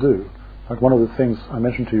bodies do. Like one of the things I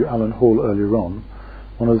mentioned to you, Alan Hall, earlier on,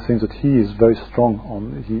 one of the things that he is very strong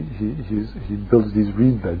on, he builds these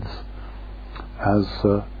reed beds as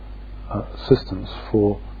systems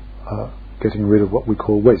for getting rid of what we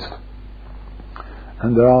call waste.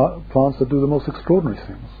 And there are plants that do the most extraordinary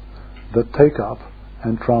things, that take up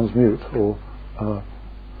and transmute or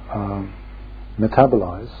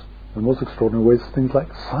metabolize in the most extraordinary ways things like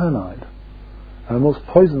cyanide and the most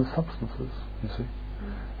poisonous substances, you see.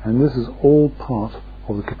 And this is all part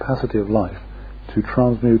of the capacity of life to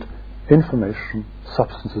transmute information,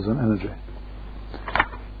 substances and energy.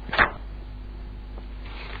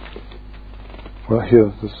 Well,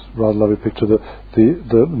 here's this rather lovely picture.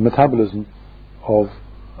 The metabolism of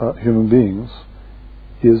human beings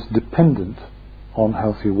is dependent on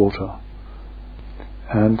healthy water.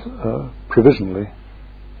 And provisionally,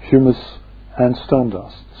 humus and stone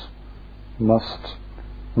dusts must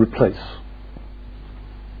replace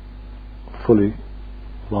fully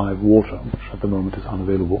live water, which at the moment is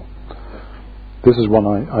unavailable. This is one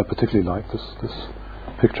I particularly like, this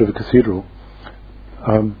picture of a cathedral.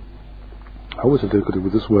 I always have difficulty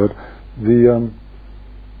with this word. The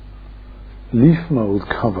leaf mold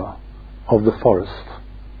cover of the forest,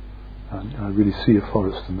 and I really see a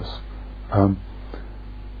forest in this,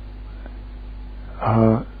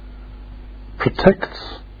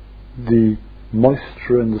 protects the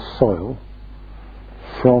moisture in the soil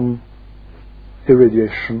from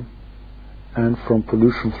irradiation and from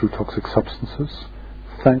pollution through toxic substances,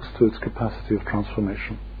 thanks to its capacity of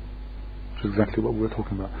transformation, which is exactly what we're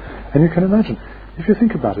talking about. And you can imagine, if you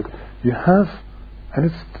think about it, you have,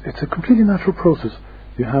 and it's a completely natural process,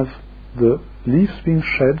 you have the leaves being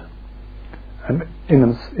shed, and in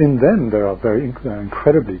them there are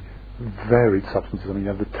incredibly varied substances. I mean, you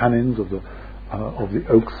have the tannins of the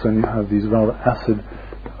oaks, and you have these rather acid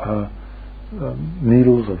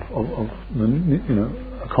needles of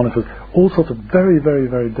conifers, all sorts of very, very,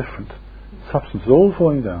 very different substances, all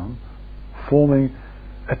falling down, forming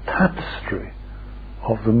a tapestry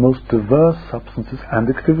of the most diverse substances and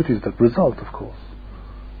activities that result, of course.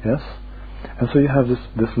 Yes? And so you have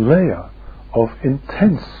this layer of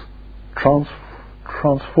intense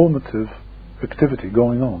transformative activity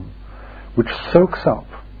going on, which soaks up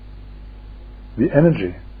the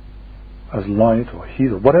energy as light or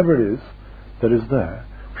heat or whatever it is that is there,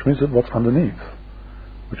 which means that what's underneath,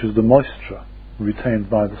 which is the moisture retained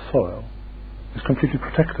by the soil, is completely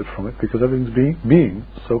protected from it, because everything's being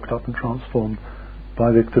soaked up and transformed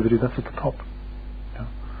by the activity that's at the top. Yeah?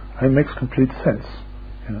 And it makes complete sense.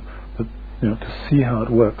 But to see how it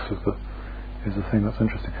works is the thing that's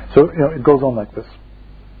interesting. So it goes on like this.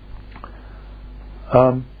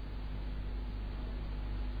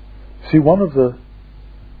 See, one of the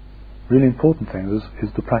really important things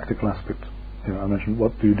is the practical aspect. I mentioned,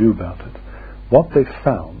 what do you do about it? What they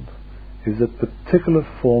found is that particular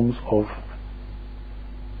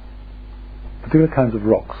kinds of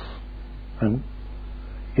rocks, and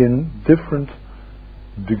in different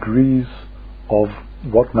degrees of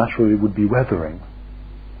what naturally would be weathering,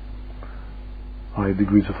 i.e.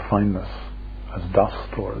 degrees of fineness, as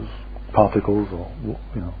dust or as particles or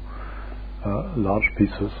large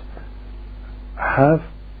pieces, have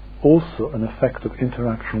also an effect of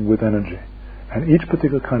interaction with energy. And each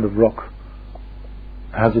particular kind of rock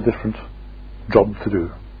has a different job to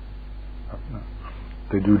do.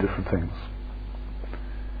 They do different things.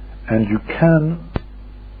 And you can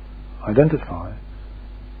identify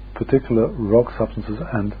particular rock substances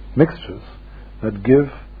and mixtures that give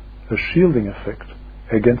a shielding effect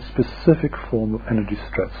against specific form of energy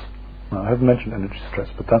stress. Now, I haven't mentioned energy stress,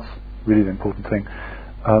 but that's really the important thing.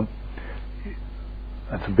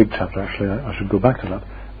 That's a big chapter, actually. I should go back to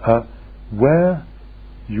that. Where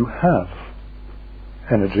you have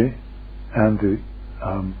energy and the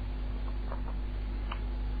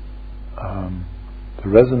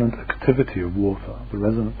resonant activity of water, the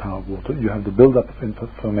resonant power of water, you have the build-up of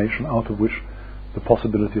information out of which the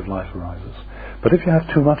possibility of life arises. But if you have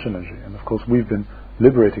too much energy, and of course we've been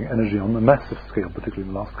liberating energy on a massive scale, particularly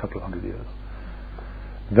in the last couple of 100 years,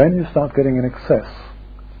 then you start getting an excess,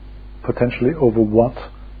 potentially, over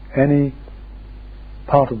what any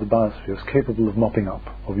part of the biosphere is capable of mopping up,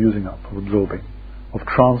 of using up, of absorbing, of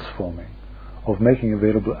transforming, of making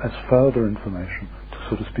available as further information to,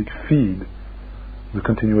 so to speak, feed the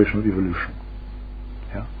continuation of evolution.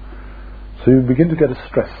 Yeah? So you begin to get a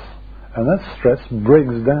stress, and that stress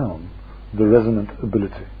breaks down the resonant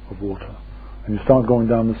ability of water, and you start going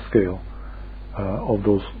down the scale of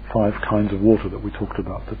those 5 kinds of water that we talked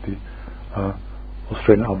about, that the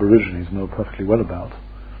Australian Aborigines know perfectly well about,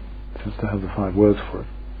 since they have the 5 words for it.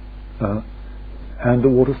 And the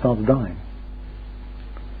water starts dying.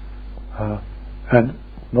 And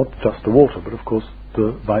not just the water, but of course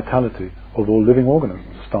the vitality of all living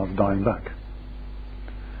organisms starts dying back.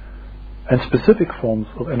 And specific forms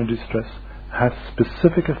of energy stress have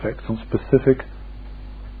specific effects on specific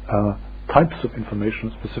types of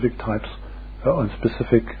information, specific types on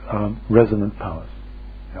specific resonant powers.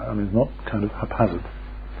 Yeah, I mean, it's not kind of haphazard.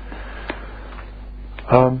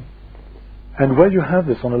 And where you have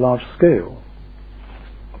this on a large scale,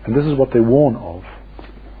 and this is what they warn of,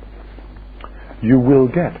 you will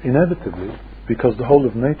get inevitably, because the whole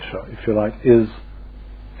of nature, if you like, is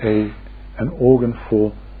an organ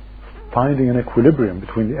for finding an equilibrium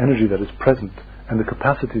between the energy that is present and the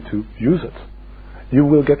capacity to use it, you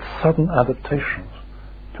will get sudden adaptations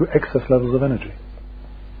to excess levels of energy.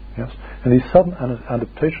 Yes? And these sudden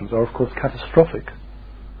adaptations are of course catastrophic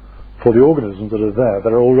for the organisms that are there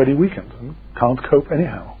that are already weakened and can't cope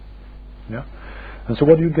anyhow. Yeah? And so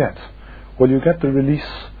what do you get? Well, you get the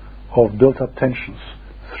release of built-up tensions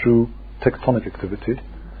through tectonic activity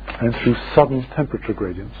and through sudden temperature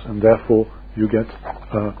gradients, and therefore you get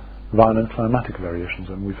violent climatic variations,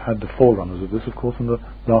 and we've had the forerunners of this, of course, in the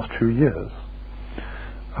last few years.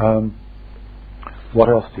 What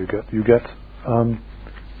else do you get? You get let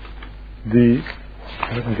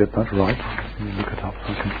me get that right. Let me look it up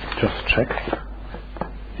so I can just check.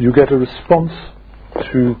 You get a response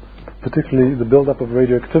to particularly the build-up of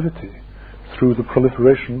radioactivity through the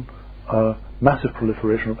proliferation, massive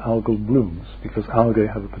proliferation of algal blooms, because algae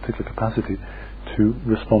have a particular capacity to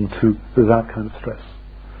respond to that kind of stress.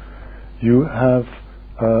 You have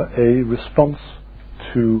a response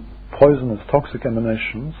to poisonous toxic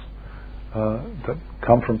emanations that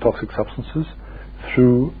come from toxic substances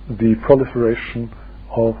through the proliferation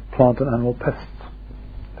of plant and animal pests.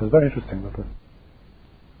 It's very interesting that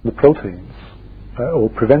the proteins or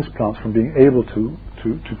prevents plants from being able to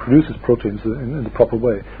produce its proteins in the proper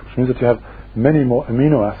way, which means that you have many more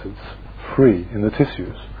amino acids free in the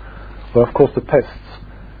tissues. Well, of course, the pests,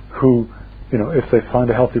 who, if they find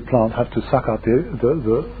a healthy plant, have to suck out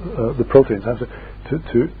the proteins, have to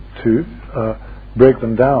break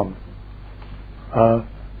them down.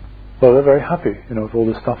 Well, they're very happy, if all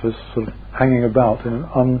this stuff is sort of hanging about in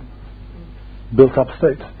an unbuilt-up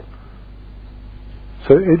state.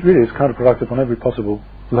 So it really is counterproductive on every possible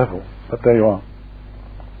level. But there you are.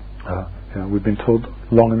 We've been told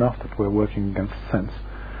long enough that we're working against sense.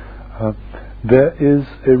 There is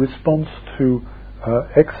a response to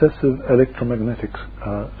excessive electromagnetic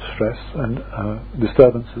stress and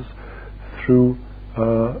disturbances through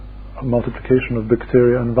multiplication of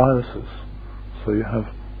bacteria and viruses. So you have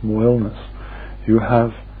more illness. You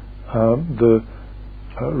have the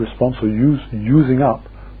response or using up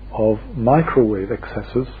of microwave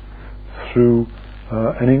excesses through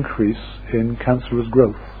an increase in cancerous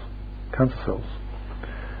growth, cancer cells.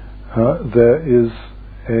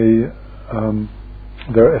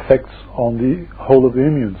 There are effects on the whole of the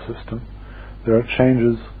immune system. There are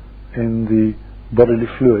changes in the bodily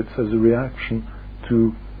fluids as a reaction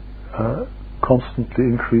to constantly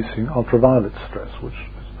increasing ultraviolet stress, which is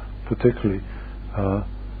particularly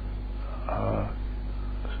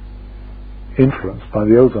influenced by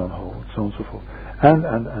the ozone hole, and so on and so forth. And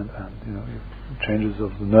changes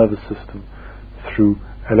of the nervous system through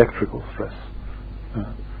electrical stress.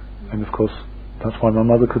 And of course, that's why my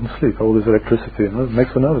mother couldn't sleep. All this electricity, and it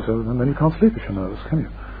makes her nervous, and then you can't sleep if you're nervous, can you?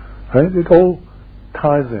 Right? It all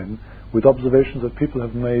ties in with observations that people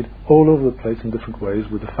have made all over the place in different ways,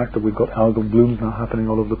 with the fact that we've got algal blooms now happening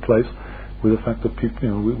all over the place, with the fact that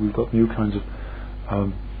people, we've got new kinds of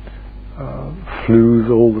flus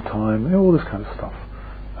all the time, all this kind of stuff.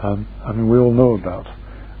 We all know about.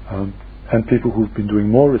 And people who've been doing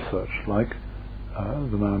more research, like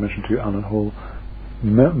the man I mentioned to you, Alan Hall,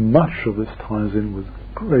 much of this ties in with a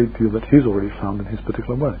great deal that he's already found in his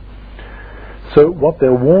particular way. So what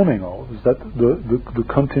they're warning of is that the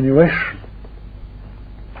continuation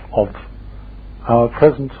of our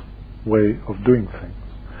present way of doing things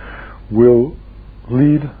will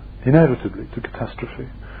lead inevitably to catastrophe,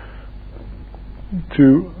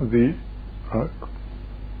 to the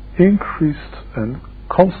increased and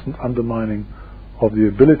constant undermining of the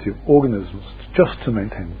ability of organisms just to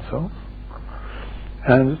maintain themselves,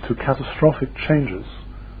 and to catastrophic changes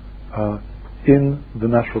in the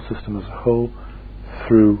natural system as a whole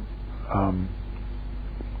through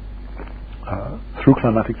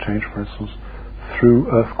climatic change, for instance, through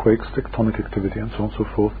earthquakes, tectonic activity, and so on and so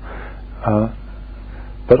forth.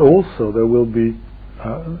 But also there will be,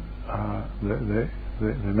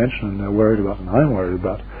 they mention and they're worried about, and I'm worried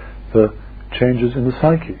about, the changes in the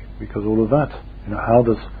psyche, because all of that, how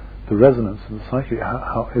does the resonance in the psyche,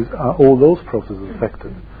 are all those processes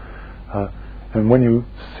affected? And when you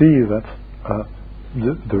see that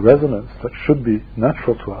the resonance that should be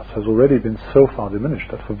natural to us has already been so far diminished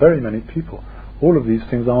that for very many people all of these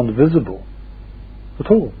things aren't visible at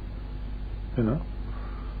all, that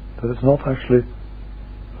it's not actually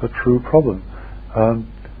a true problem.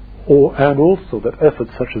 And also that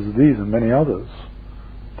efforts such as these and many others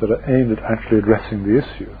that are aimed at actually addressing the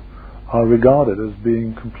issue are regarded as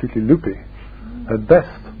being completely loopy at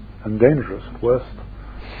best and dangerous at worst.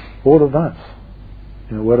 All of that,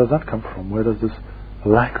 where does that come from? Where does this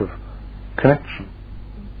lack of connection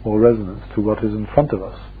or resonance to what is in front of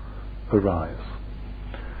us arise?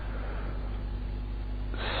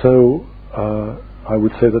 So I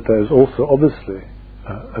would say that there is also obviously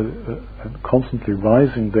a constantly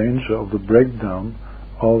rising danger of the breakdown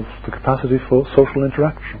of the capacity for social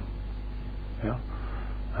interaction,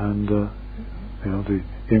 and the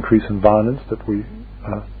increase in violence that we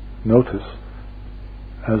notice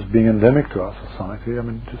as being endemic to our society. I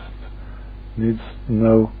mean, just needs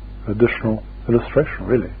no additional illustration,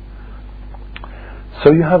 really.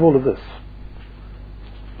 So you have all of this.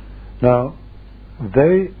 Now,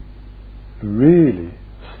 they really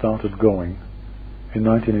started going in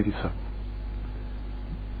 1987,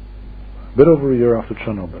 a bit over a year after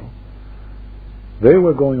Chernobyl. They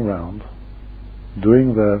were going around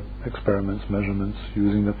doing their experiments, measurements,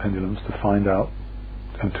 using their pendulums to find out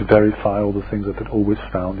and to verify all the things that they'd always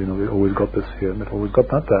found. They always got this here and they'd always got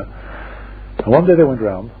that there. And one day they went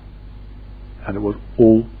around and it was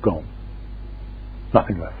all gone.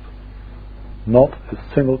 Nothing left. Not a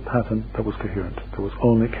single pattern that was coherent. There was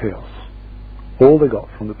only chaos. All they got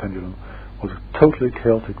from the pendulum was a totally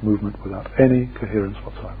chaotic movement without any coherence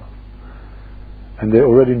whatsoever. And they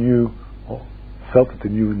already knew, or felt that they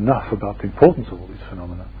knew enough about the importance of all these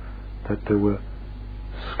phenomena, that they were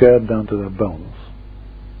scared down to their bones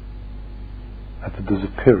at the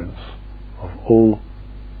disappearance of all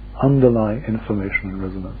underlying information and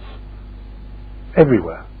resonance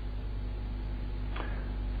everywhere.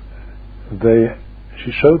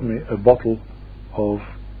 She showed me a bottle of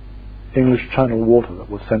English Channel water that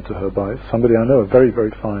was sent to her by somebody I know, a very,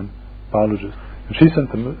 very fine biologist. And she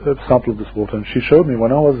sent them a sample of this water, and she showed me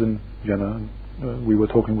when I was in Vienna, and we were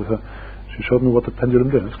talking with her, she showed me what the pendulum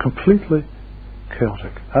did. It's completely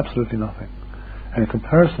chaotic, absolutely nothing. And in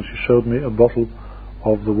comparison, she showed me a bottle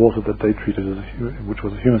of the water that they treated as which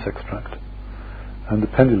was a humus extract, and the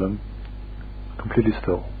pendulum completely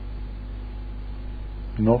still.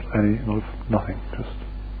 Nothing, just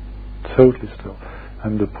totally still.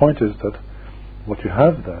 And the point is that what you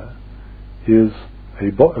have there is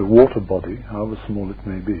a water body, however small it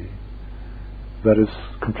may be, that is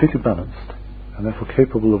completely balanced and therefore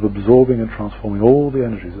capable of absorbing and transforming all the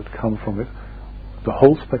energies that come from it, the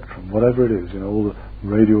whole spectrum, whatever it is, all the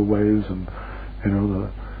radio waves and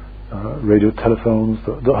the radio telephones,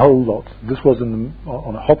 the whole lot. This was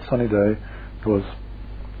on a hot sunny day. There was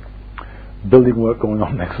building work going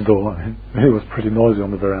on next door. I mean, it was pretty noisy on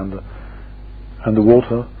the veranda. And the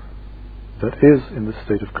water that is in the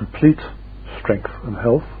state of complete strength and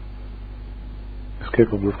health is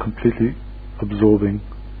capable of completely absorbing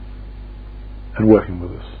and working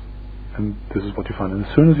with us. And this is what you find. And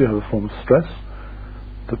as soon as you have a form of stress,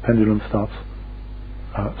 the pendulum starts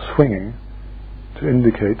swinging to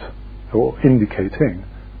indicate or indicating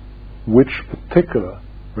which particular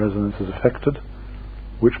resonance is affected,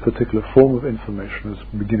 which particular form of information is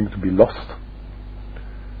beginning to be lost.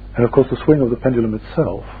 And of course the swing of the pendulum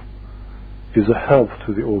itself is a help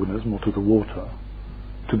to the organism or to the water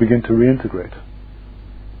to begin to reintegrate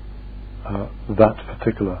that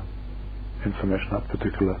particular information, that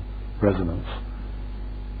particular resonance,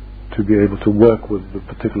 to be able to work with the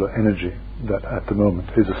particular energy that at the moment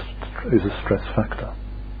is a stress factor.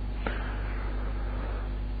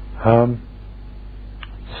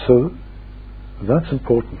 So that's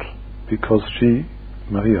important because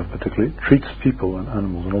Maria particularly, treats people and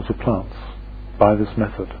animals and also plants by this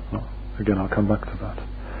method. Again, I'll come back to that.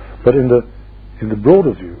 But in the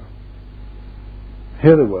broader view,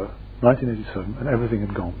 here they were, 1987, and everything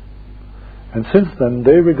had gone. And since then,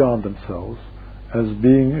 they regard themselves as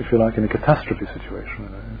being, if you like, in a catastrophe situation,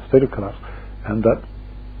 in a state of collapse, and that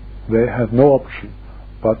they have no option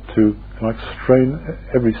but to, strain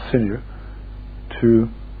every sinew to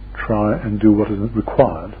try and do what is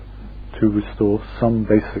required to restore some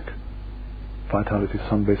basic vitality,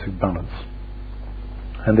 some basic balance.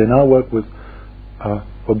 And they now work with,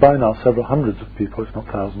 by now several hundreds of people, if not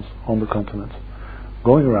thousands, on the continent,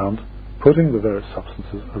 going around, putting the various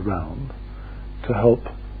substances around to help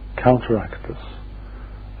counteract this.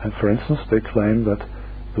 And for instance, they claim that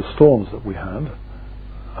the storms that we had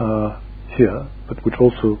here, but which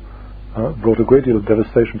also brought a great deal of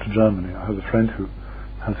devastation to Germany. I have a friend who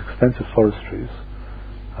has extensive forestries,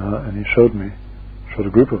 and he showed a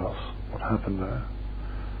group of us what happened there.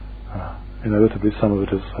 Inevitably, some of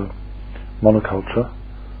it is monoculture,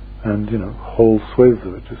 and whole swathes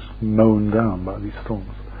of it just mown down by these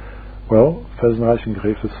storms. Well, Felsenreich and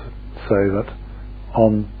Grefus say that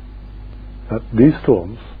these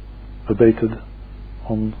storms abated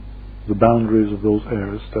on the boundaries of those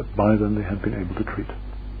areas that by then they had been able to treat.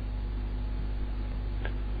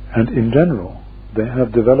 And in general, they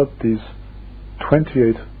have developed these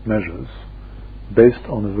 28 measures based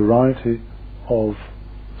on a variety of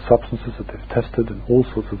substances that they've tested in all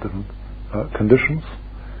sorts of different conditions,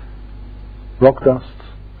 rock dusts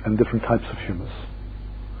and different types of humus.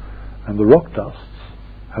 And the rock dusts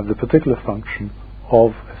have the particular function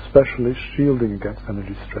of especially shielding against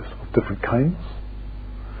energy stress of different kinds,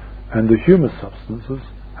 and the humus substances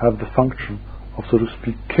have the function of, so to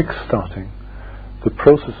speak, kick-starting the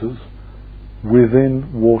processes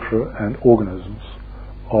within water and organisms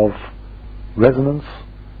of resonance,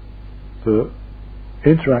 the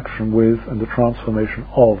interaction with and the transformation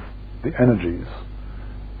of the energies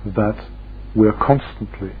that we're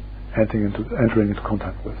constantly entering into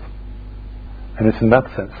contact with. And it's in that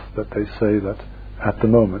sense that they say that at the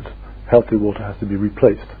moment healthy water has to be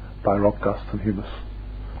replaced by rock dust and humus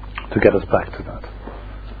to get us back to that.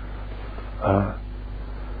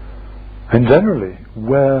 And generally,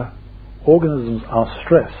 where organisms are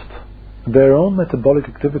stressed, their own metabolic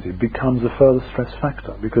activity becomes a further stress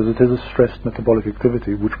factor, because it is a stressed metabolic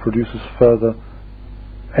activity which produces further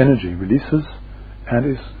energy releases and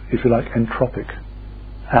is, if you like, entropic,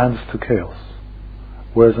 adds to chaos.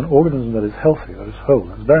 Whereas an organism that is healthy, that is whole,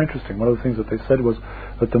 and it's very interesting, one of the things that they said was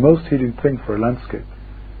that the most healing thing for a landscape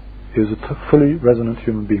is a fully resonant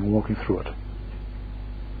human being walking through it.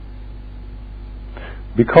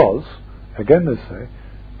 Because, again they say,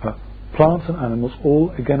 plants and animals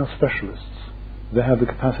all again are specialists. They have the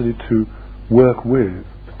capacity to work with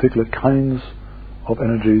particular kinds of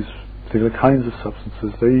energies, particular kinds of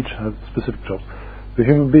substances. They each have specific jobs. The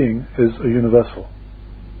human being is a universal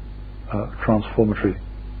transformatory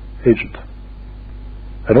agent.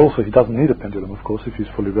 And also he doesn't need a pendulum, of course, if he's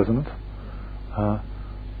fully resonant.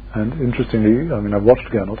 And interestingly, I've watched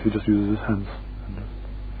Gernot, he just uses his hands and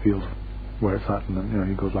feels where it's at, and then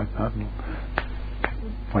he goes like that, and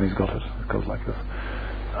when he's got it, it goes like this.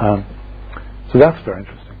 So that's very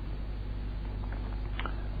interesting.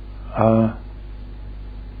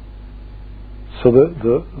 So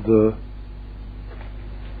the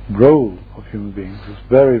role of human beings is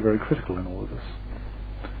very, very critical in all of this.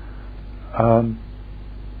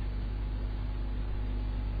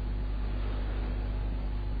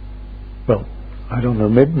 Well, I don't know.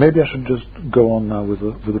 Maybe I should just go on now with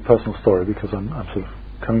a personal story, because I'm sort of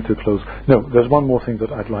coming to a close. No, there's one more thing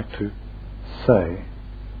that I'd like to say,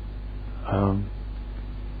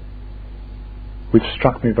 which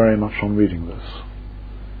struck me very much on reading this,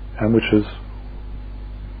 and which is,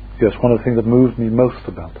 yes, one of the things that moved me most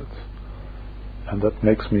about it, and that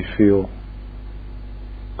makes me feel,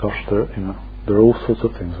 gosh, there are all sorts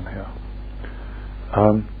of things in here.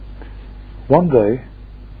 One day,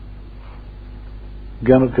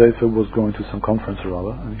 Gernot Graefe was going to some conference or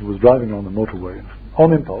other, and he was driving on the motorway, and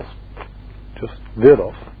on impulse, just veered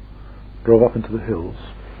off, drove up into the hills,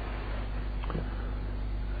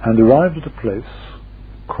 and arrived at a place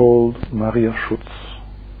called Maria Schutz,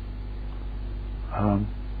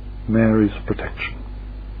 Mary's protection,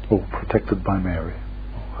 or protected by Mary,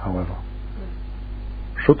 however.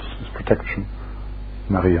 Schutz is protection,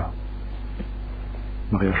 Maria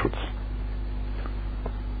Schutz.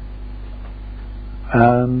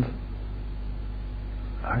 And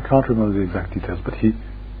I can't remember the exact details, but he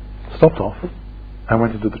stopped off and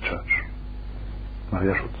went into the church,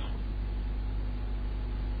 Maria Schutz,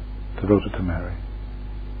 devoted to Mary,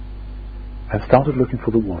 and started looking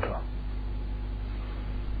for the water.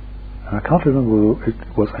 And I can't remember whether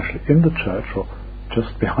it was actually in the church or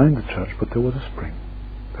just behind the church, but there was a spring.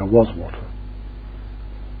 There was water.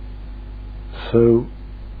 So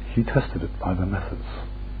he tested it by their methods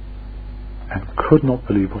and could not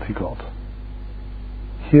believe what he got.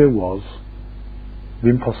 Here was the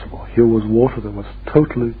impossible. Here was water that was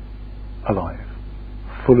totally alive,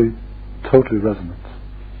 fully, totally resonant,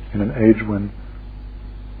 in an age when,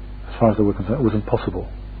 as far as they were concerned, it was impossible.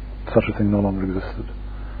 Such a thing no longer existed.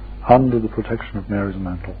 Under the protection of Mary's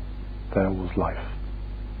mantle, there was life.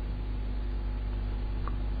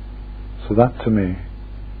 So that to me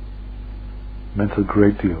meant a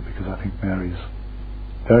great deal, because I think Mary's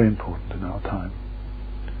very important in our time.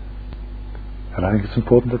 And I think it's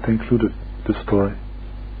important that they included this story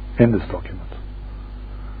in this document.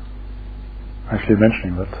 Actually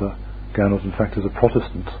mentioning that Gernot in fact is a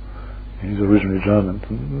Protestant. He's originally German,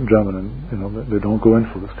 and they don't go in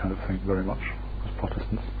for this kind of thing very much as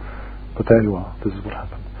Protestants. But there you are, this is what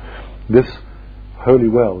happened. this holy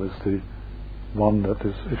well is the one that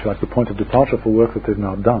is, if you like, the point of departure for work that they've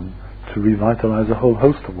now done to revitalize a whole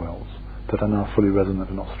host of wells that are now fully resonant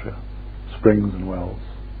in Austria, springs and wells.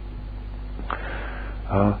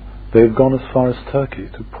 They've gone as far as Turkey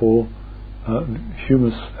to pour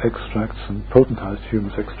humus extracts and potentized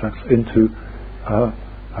humus extracts into,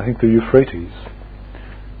 I think, the Euphrates,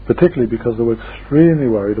 particularly because they were extremely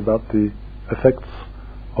worried about the effects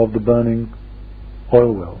of the burning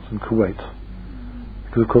oil wells in Kuwait.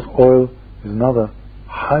 Because, of course, oil is another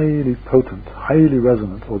highly potent, highly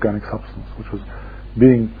resonant organic substance which was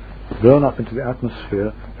being blown up into the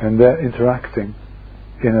atmosphere, and they're interacting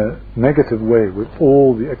in a negative way with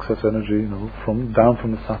all the excess energy, from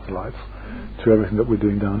the satellites to everything that we're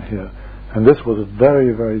doing down here. And this was a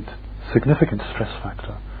very, very significant stress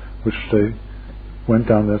factor which they went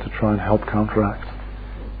down there to try and help counteract.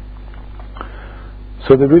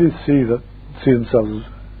 So they really see themselves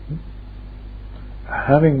as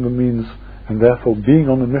having the means, and therefore being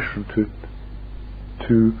on a mission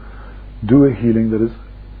to do a healing that is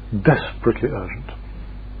desperately urgent.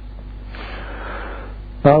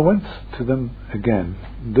 Now I went to them again.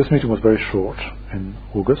 This meeting was very short in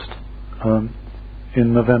August.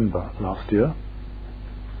 In November last year,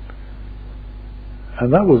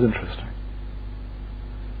 and that was interesting.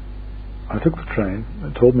 I took the train,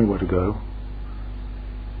 it told me where to go,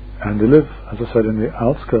 and they live, as I said, in the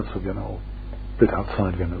outskirts of Vienna, or a bit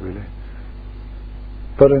outside Vienna really,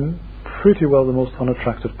 but in pretty well the most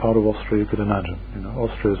unattractive part of Austria you could imagine.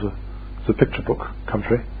 Austria is a picture book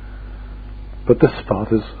country, but this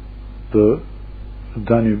part is the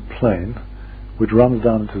Danube plain, which runs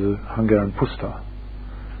down into the Hungarian Puszta,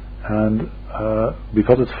 and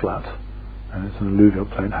because it's flat and it's an alluvial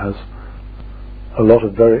plain, has a lot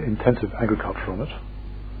of very intensive agriculture on it,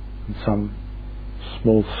 and some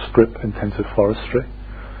small strip intensive forestry,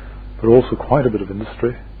 but also quite a bit of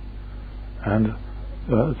industry, and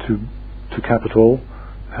to cap it all,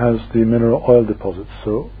 has the mineral oil deposits,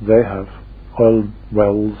 so they have oil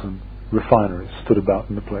wells and refineries stood about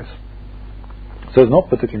in the place. So it's not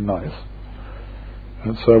particularly nice.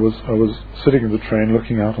 And so I was sitting in the train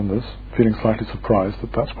looking out on this, feeling slightly surprised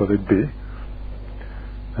that that's where they'd be.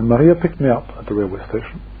 And Maria picked me up at the railway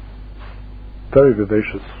station. Very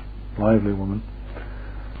vivacious, lively woman.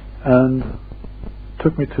 And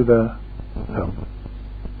took me to their home.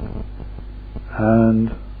 And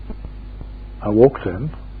I walked in,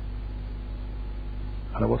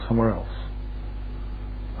 and I was somewhere else.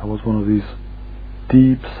 I was one of these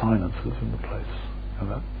deep silences in the place, and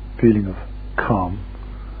that feeling of calm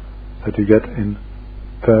that you get in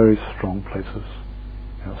very strong places.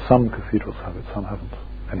 Some cathedrals have it, some haven't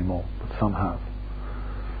anymore, but some have.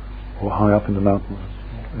 Or high up in the mountains,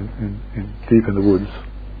 in deep in the woods,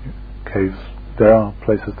 caves, there are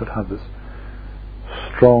places that have this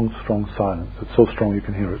strong silence. It's so strong you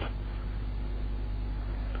can hear it.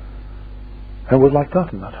 And it was like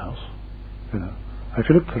that in that house. If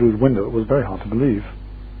you looked through the window, it was very hard to believe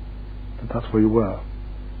that that's where you were.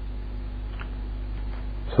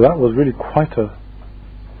 So that was really quite a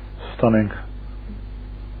stunning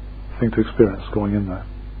thing to experience going in there.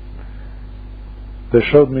 They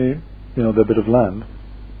showed me, their bit of land.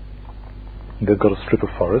 They've got a strip of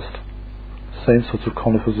forest, same sorts of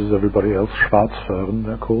conifers as everybody else, Schwarzfirn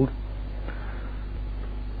they're called.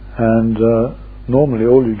 And normally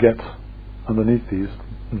all you get underneath these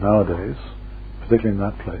nowadays, particularly in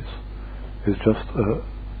that place, is just a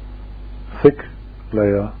thick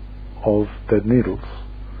layer of dead needles.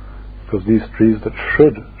 Because these trees that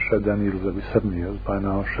should shed their needles every 7 years, by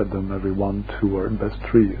now shed them every 1, 2, or at best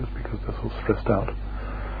 3 years, because they're so stressed out.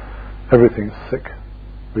 Everything is sick,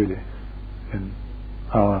 really, in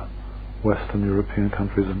our Western European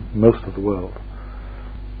countries and most of the world.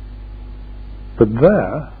 But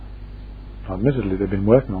there, admittedly they've been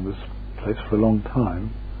working on this place for a long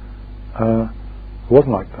time, it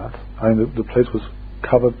wasn't like that. The place was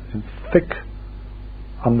covered in thick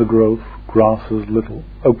undergrowth, grasses, little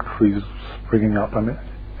oak trees springing up.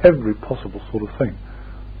 Every possible sort of thing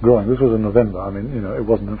growing. This was in November. It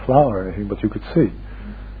wasn't in flower or anything, but you could see.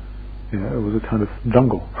 It was a kind of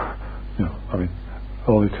jungle.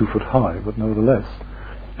 Only 2 foot high, but nevertheless.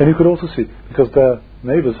 And you could also see, because their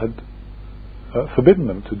neighbours had forbidden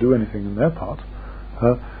them to do anything in their part,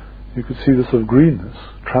 you could see the sort of greenness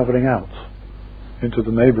travelling out into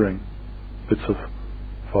the neighbouring bits of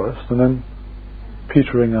forest, and then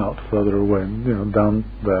petering out further away, and down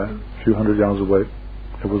there, a few hundred yards away,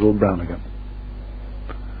 it was all brown again.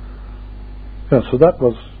 So that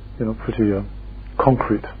was, pretty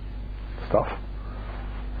concrete stuff.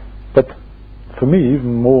 But for me,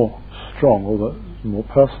 even more strong, or more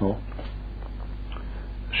personal,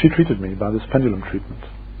 she treated me by this pendulum treatment.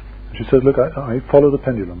 She said, look, I follow the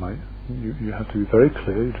pendulum. You have to be very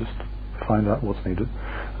clear. You just find out what's needed.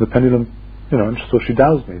 The pendulum, and so she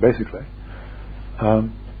doused me, basically.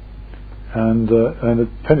 And the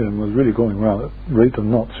pendulum was really going around at a rate of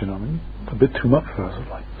knots, a bit too much for her.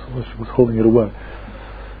 So she was holding it away.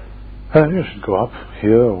 And she'd go up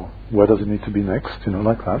here, or where does it need to be next,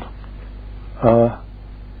 like that.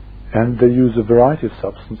 And they use a variety of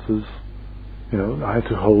substances. I had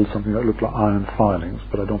to hold something that looked like iron filings,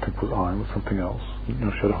 but I don't think it was iron, it was something else. She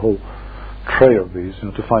had a whole tray of these,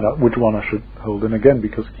 to find out which one I should hold. And again,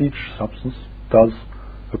 because each substance does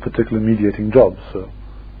a particular mediating job, so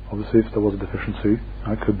obviously if there was a deficiency,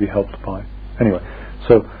 I could be helped by. Anyway,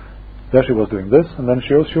 so there she was doing this, and then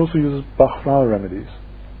she also uses Bach flower remedies.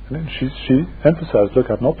 And then she emphasized, look,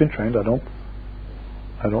 I've not been trained, I don't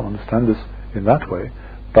understand this in that way,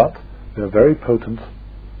 but they're very potent,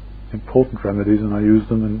 important remedies, and I use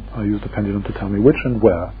them, and I use the pendulum to tell me which and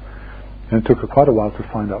where. And it took her quite a while to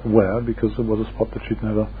find out where, because it was a spot that she'd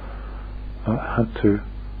never had to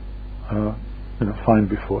find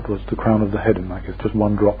before. It was the crown of the head in my case, just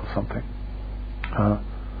one drop of something. As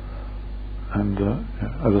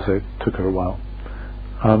I say, it took her a while.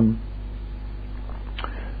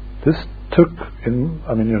 This took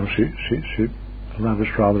she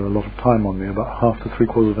lavished rather a lot of time on me, about half to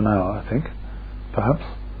 3/4 of an hour, I think, perhaps.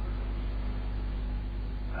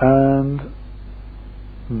 And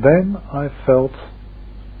then I felt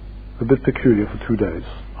a bit peculiar for 2 days.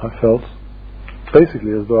 I felt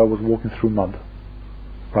basically as though I was walking through mud,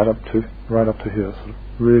 right up to here, sort of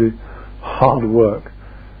really hard work,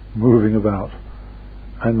 moving about.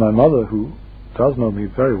 And my mother, who does know me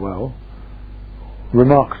very well,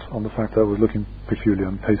 remarked on the fact that I was looking peculiar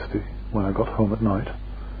and pasty when I got home at night.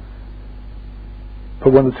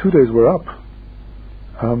 But when the 2 days were up,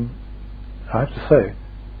 I have to say,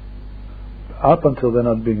 up until then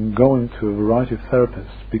I'd been going to a variety of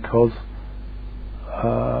therapists because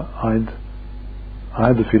I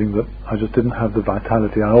had the feeling that I just didn't have the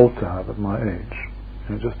vitality I ought to have at my age.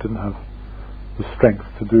 I just didn't have the strength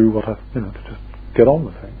to do what to just get on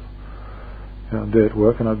with things. A day at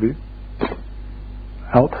work and I'd be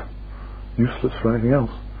out, useless for anything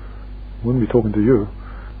else. Wouldn't be talking to you.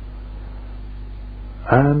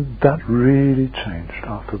 And that really changed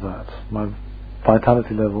after that. My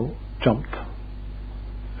vitality level jumped.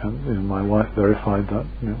 And my wife verified that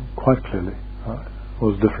quite clearly. It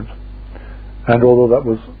was different. And although that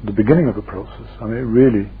was the beginning of the process, it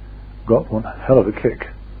really got one hell of a kick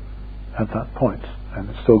at that point. And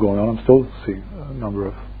it's still going on. I'm still seeing a number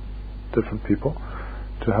of different people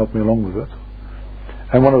to help me along with it.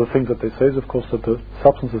 And one of the things that they say is, of course, that the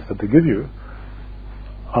substances that they give you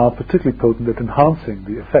are particularly potent at enhancing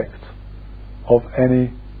the effect of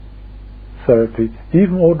any therapy,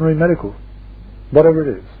 even ordinary medical, whatever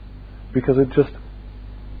it is, because it just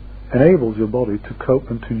enables your body to cope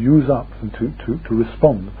and to use up and to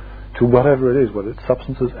respond to whatever it is, whether it's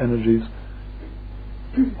substances, energies,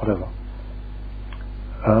 whatever,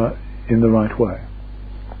 in the right way.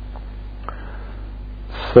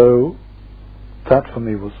 So that for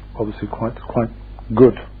me was obviously quite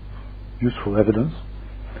good, useful evidence.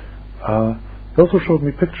 They also showed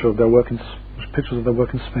me pictures of their work in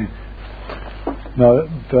Spain. Now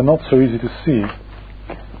they're not so easy to see,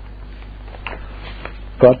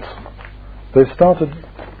 but they started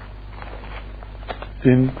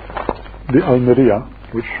in the Almeria,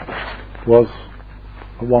 which was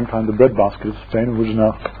at one time the breadbasket of Spain, which is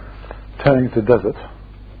now turning into desert.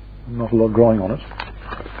 Not a lot growing on it.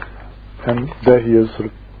 And there he is, sort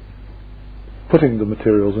of putting the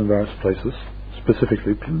materials in various places, specific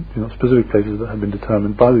places that have been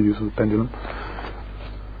determined by the use of the pendulum.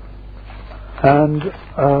 And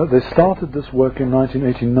they started this work in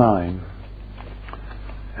 1989.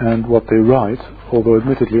 And what they write, although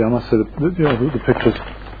admittedly I must say that the pictures,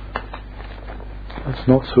 it's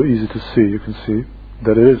not so easy to see. You can see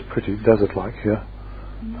that it is pretty desert-like here.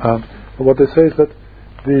 But what they say is that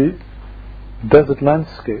the desert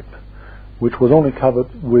landscape, which was only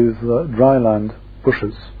covered with dryland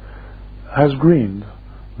bushes, has greened.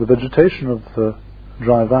 The vegetation of the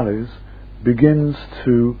dry valleys begins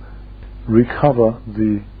to recover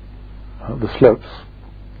the slopes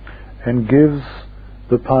and gives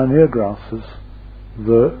the pioneer grasses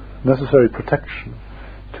the necessary protection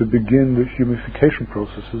to begin the humidification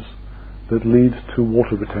processes that lead to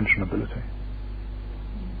water retention ability.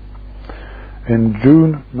 In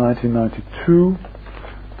June 1992,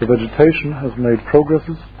 the vegetation has made progress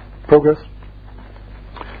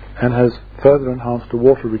and has further enhanced the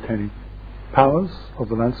water retaining powers of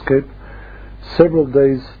the landscape. Several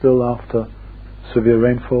days still after severe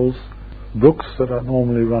rainfalls, brooks that are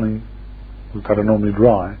normally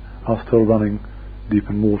dry are still running deep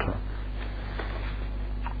in water.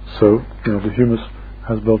 So, the humus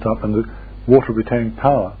has built up, and the water retaining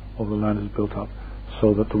power of the land is built up,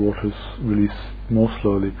 so that the water is released more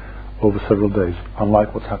slowly over several days,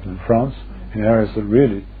 unlike what's happened in France, in areas that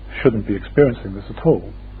really shouldn't be experiencing this at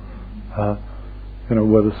all,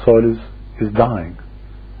 where the soil is dying,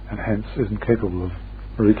 and hence isn't capable of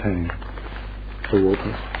retaining the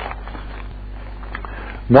water.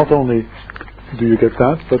 Not only do you get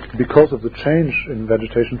that, but because of the change in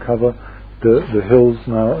vegetation cover, the hills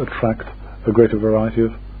now attract a greater variety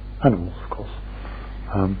of animals, of course.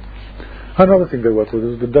 Another thing they work with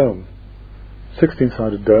is the dome.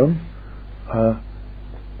 16-sided dome,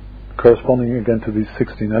 corresponding again to these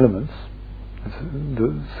 16 elements.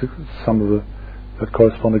 Some of that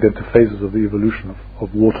correspond again to phases of the evolution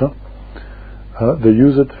of water. They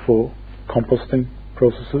use it for composting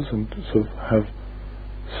processes and sort of have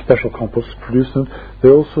special composts produced. And they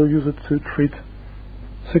also use it to treat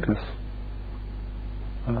sickness.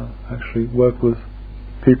 Actually work with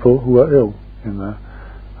people who are ill in there.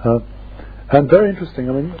 And very interesting,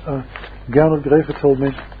 Gernot Graefe told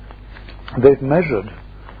me they've measured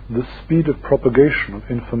the speed of propagation of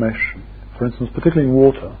information. For instance, particularly in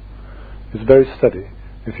water, it's very steady.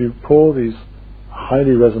 If you pour these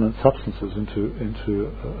highly resonant substances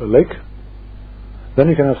into a lake, then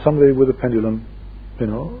you can have somebody with a pendulum,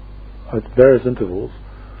 at various intervals,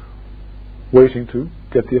 waiting to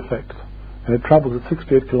get the effect. And it travels at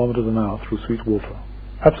 68 kilometers an hour through sweet water.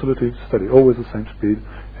 Absolutely steady, always the same speed.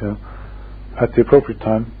 At the appropriate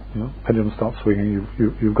time, pendulum starts swinging,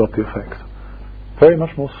 you've got the effect. Very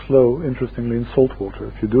much more slow, interestingly, in salt water.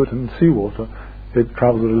 If you do it in seawater, it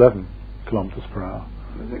travels at 11 kilometers per hour.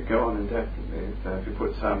 Does it go on indefinitely? So if you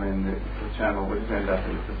put some in the channel, would it end up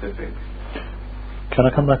in the Pacific? Can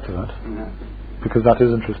I come back to that? No. Because that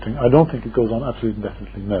is interesting. I don't think it goes on absolutely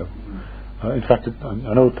indefinitely, no. In fact,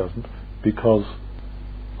 I know it doesn't, because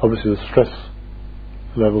obviously the stress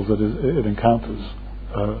levels that it encounters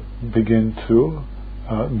begin to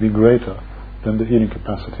be greater than the healing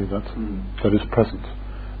capacity that is present,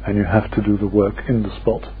 and you have to do the work in the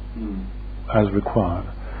spot as required.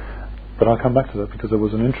 But I'll come back to that, because there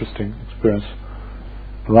was an interesting experience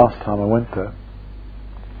the last time I went there.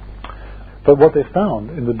 But what they found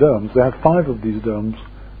in the domes, they had 5 of these domes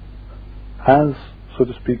as, so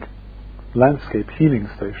to speak, landscape healing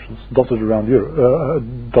stations dotted around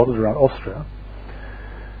dotted around Austria.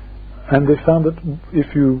 And they found that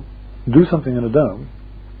if you do something in a dome,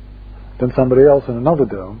 then somebody else in another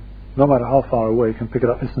dome, no matter how far away, can pick it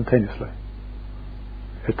up instantaneously.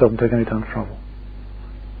 It doesn't take any time to travel.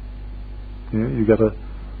 You get a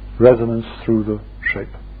resonance through the shape.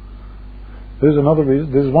 This is one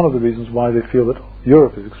of the reasons why they feel that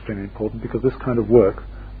Europe is extremely important, because this kind of work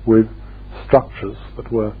with structures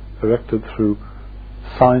that were erected through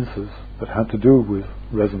sciences that had to do with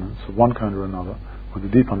resonance of one kind or another, with a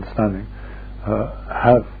deep understanding,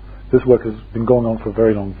 this work has been going on for a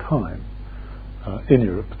very long time, in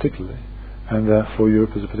Europe particularly, and therefore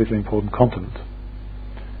Europe is a particularly important continent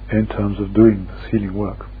in terms of doing this healing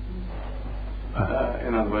work.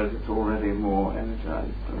 In other words, it's already more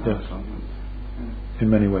energized than yes. other continents. In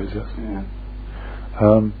many ways, yes. Yeah.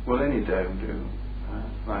 Will any dome do?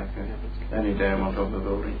 Like any dome on top of the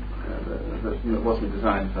building that wasn't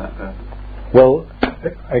designed for that purpose? Well,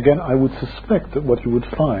 again, I would suspect that what you would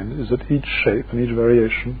find is that each shape and each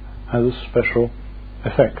variation has a special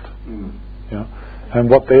effect. Yeah? And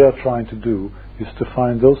what they are trying to do is to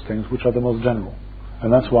find those things which are the most general.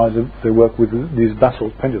 And that's why they work with these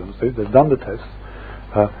basalt pendulums. They've done the tests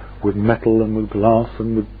with metal and with glass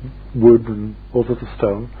and with wood and all sorts of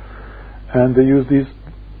stone. And they use these,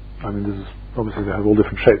 this is, obviously they have all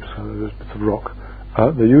different shapes, there's bits of rock.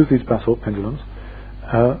 They use these basalt pendulums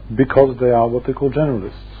because they are what they call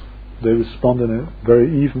generalists. They respond in a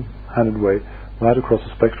very even-handed way right across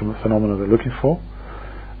the spectrum of phenomena they're looking for.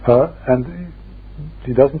 And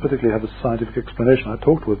he doesn't particularly have a scientific explanation. I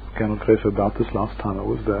talked with Gernot Graefe about this last time I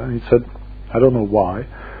was there, and he said, I don't know why.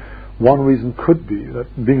 One reason could be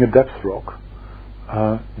that being a depth rock,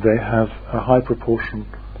 they have a high proportion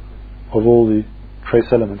of all the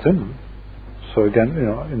trace elements in them. So again,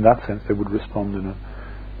 in that sense, they would respond in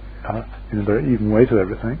a very even way to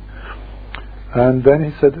everything. And then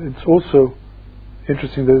he said it's also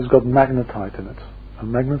interesting that it's got magnetite in it.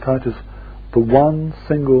 And magnetite is the one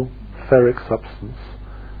single ferric substance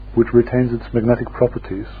which retains its magnetic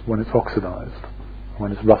properties when it's oxidized,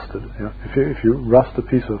 when it's rusted. If you rust a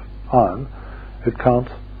piece of iron, it can't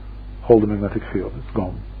hold a magnetic field, it's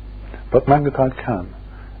gone. But magnetite can.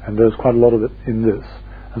 and there's quite a lot of it in this.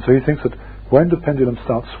 And so he thinks that when the pendulum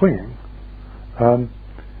starts swinging,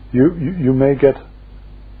 you may get,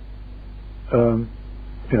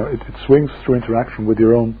 it swings through interaction with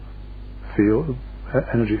your own field,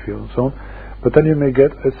 energy field, and so on. But then you may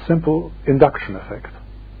get a simple induction effect,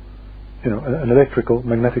 an electrical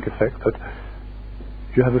magnetic effect that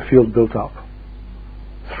you have a field built up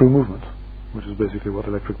through movement, which is basically what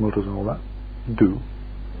electric motors and all that do.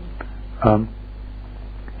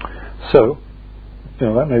 So,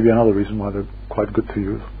 that may be another reason why they're quite good to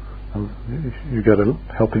use. You get a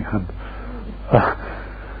helping hand.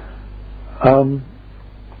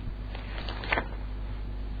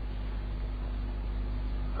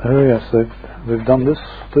 Oh yes, they've done this.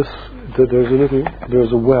 There's a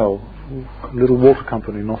little water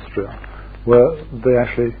company in Austria, where they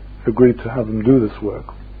actually agreed to have them do this work,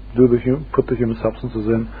 put the human substances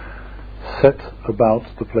in, set about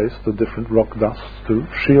the place the different rock dusts to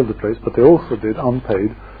shield the place, but they also did,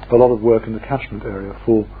 unpaid, a lot of work in the catchment area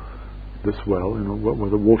for this well, where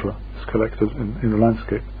the water is collected in the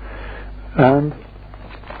landscape. And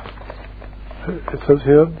it says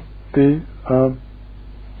here the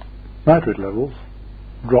nitrate levels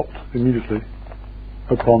dropped immediately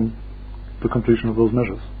upon the completion of those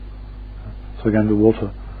measures. So again, the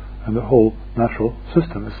water and the whole natural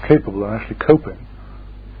system is capable of actually coping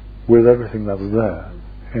with everything that was there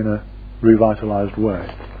in a revitalized way.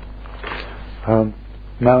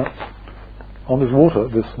 Now, on this water,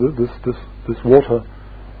 this water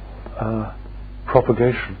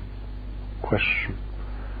propagation question,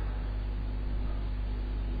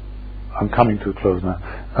 I'm coming to a close now,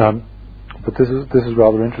 but this is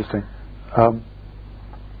rather interesting.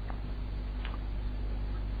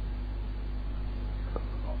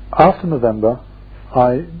 After November,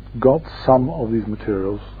 I got some of these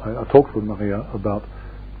materials. I talked with Maria about,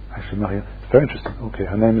 Maria, it's very interesting. Okay,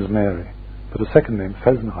 her name is Mary, but her second name,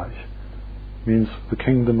 Felsenreich, means the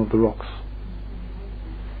kingdom of the rocks.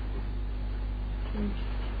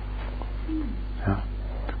 Yeah.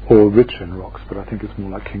 Or rich in rocks, but I think it's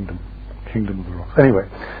more like kingdom of the rocks. Anyway,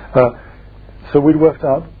 so we'd worked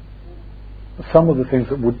out some of the things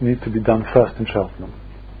that would need to be done first in Cheltenham.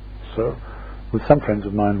 So with some friends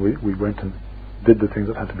of mine, we went and did the things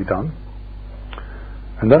that had to be done.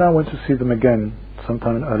 And then I went to see them again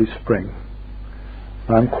sometime in early spring.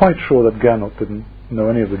 And I'm quite sure that Gernot didn't know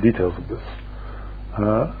any of the details of this.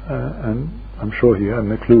 And I'm sure he had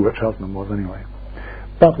no clue where Cheltenham was anyway.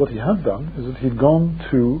 But what he had done is that he'd gone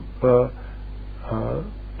to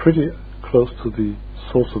pretty close to the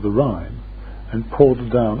source of the Rhine and poured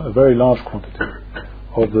down a very large quantity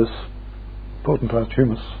of this potentized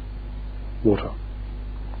humus water.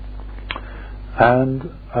 And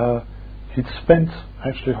he'd spent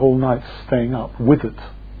actually whole nights staying up with it,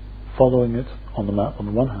 following it on the map on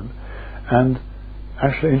the one hand, and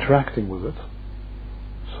actually interacting with it.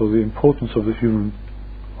 So the importance of the human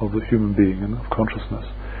being and of consciousness,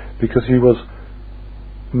 because he was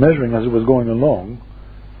measuring as it was going along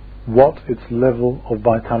what its level of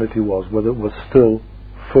vitality was, whether it was still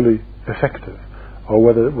fully effective or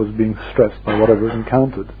whether it was being stressed by whatever it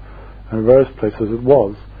encountered. And in various places it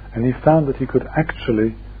was, and he found that he could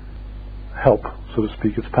actually help, so to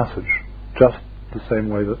speak, its passage, just the same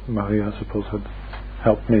way that Maria, I suppose, had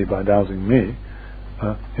helped me by dowsing me,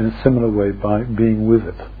 in a similar way by being with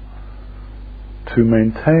it, to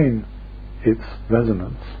maintain its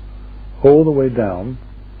resonance all the way down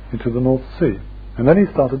into the North Sea. And then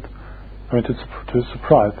he started, to his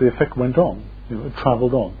surprise, the effect went on. It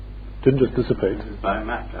travelled on. Didn't just dissipate. This is by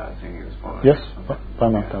map dowsing he was following? Yes, by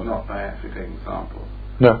map dowsing. Not by actually taking samples?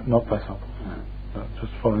 No, not by samples. No,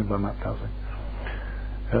 just following by map dowsing.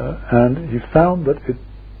 And he found that it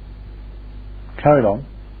carried on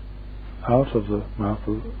out of the mouth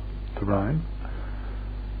of the Rhine,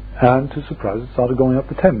 and to surprise, it started going up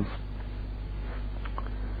the Thames.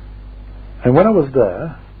 And when I was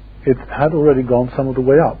there, it had already gone some of the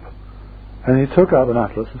way up. And he took out an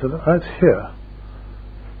atlas and said, it's here.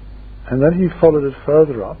 And then he followed it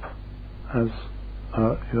further up as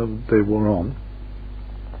the day wore on.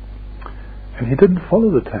 And he didn't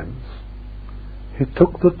follow the Thames. He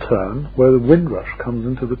took the turn where the Windrush comes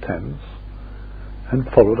into the Thames and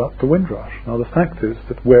followed up the Windrush. Now the fact is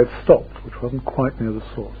that where it stopped, which wasn't quite near the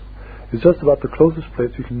source, is just about the closest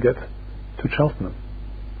place you can get to Cheltenham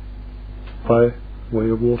by way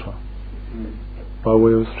of water, by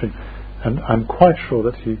way of a stream. And I'm quite sure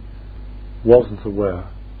that he wasn't aware,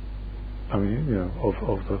 of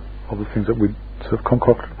the things that we'd sort of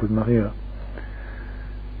concocted with Maria,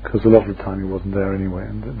 because a lot of the time he wasn't there anyway,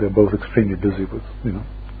 and they're both extremely busy with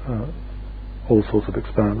all sorts of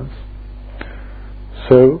experiments.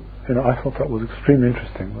 So, I thought that was extremely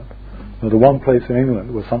interesting. That the one place in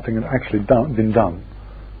England where something had actually been done,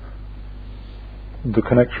 the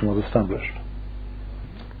connection was established.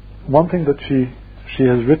 One thing that she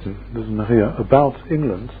has written, this is Maria, about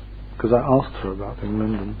England, because I asked her about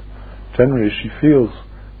England, and generally she feels,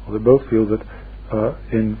 or they both feel, that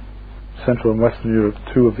in Central and Western Europe,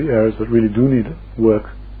 two of the areas that really do need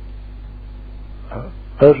work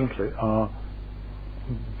urgently are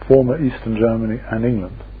former Eastern Germany and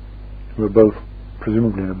England, who are both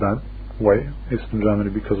presumably in a bad way. Eastern Germany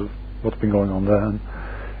because of what's been going on there, and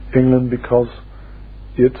England because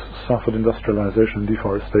it suffered industrialization and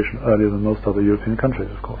deforestation earlier than most other European countries,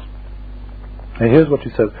 of course. And here's what she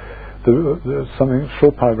says. There's something, a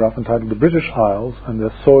short paragraph entitled "The British Isles and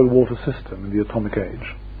Their Soil-Water System in the Atomic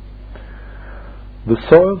Age." The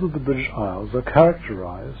soils of the British Isles are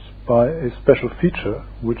characterized by a special feature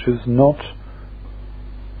which is not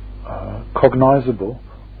cognizable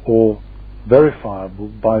or verifiable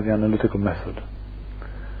by the analytical method.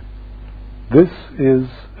 This is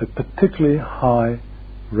a particularly high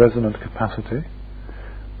resonant capacity,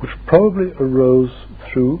 which probably arose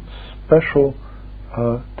through special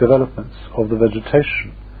developments of the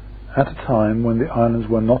vegetation at a time when the islands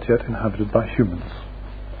were not yet inhabited by humans.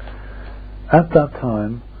 At that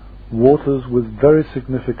time, waters with very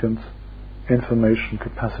significant information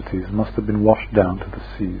capacities must have been washed down to the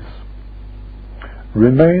seas.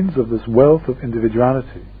 Remains of this wealth of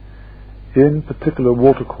individuality in particular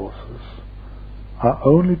watercourses are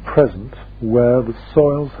only present where the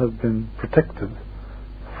soils have been protected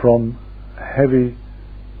from heavy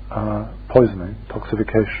poisoning,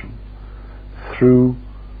 toxification, through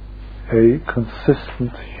a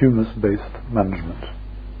consistent humus-based management.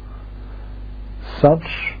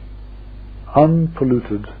 Such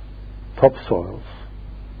unpolluted topsoils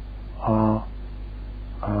are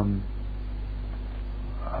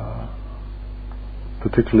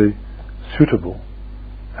particularly suitable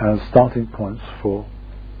as starting points for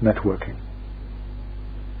networking.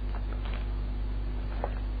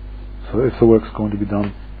 So if the work's going to be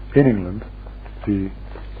done in England, the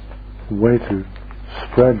way to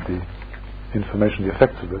spread the information, the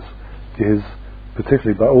effects of this, is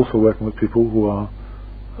particularly by also working with people who are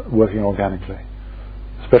working organically,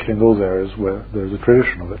 especially in those areas where there's a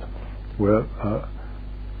tradition of it, where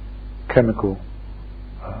chemical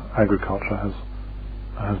agriculture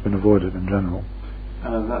has been avoided in general.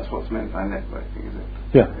 That's what's meant by networking, is it?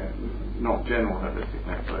 Yeah. Not general holistic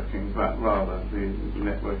networking, but rather the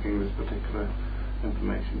networking with particular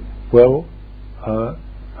information. Well,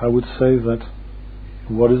 I would say that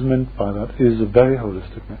what is meant by that is a very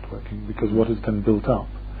holistic networking, because what is then built up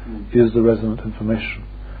is the resonant information,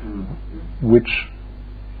 which,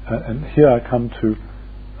 and here I come to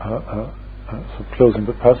sort of closing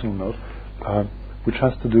but personal note, which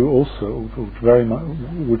has to do also,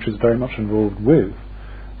 which is very much involved with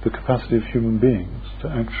the capacity of human beings to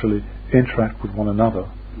actually interact with one another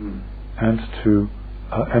and to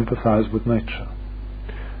empathize with nature.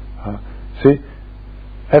 See,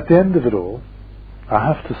 at the end of it all,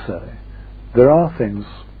 I have to say, there are things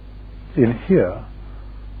in here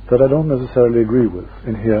that I don't necessarily agree with.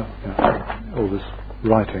 In here, all this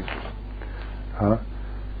writing.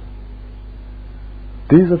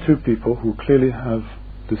 These are two people who clearly have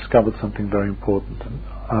discovered something very important. And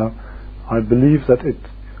I believe that it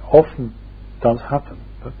often does happen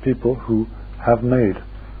that people who have made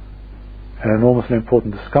an enormously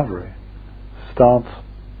important discovery start,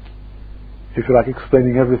 if you like,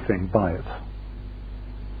 explaining everything by it,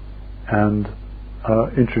 and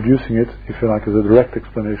introducing it, if you like, as a direct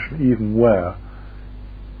explanation, even where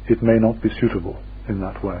it may not be suitable in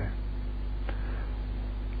that way.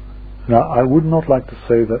 Now, I would not like to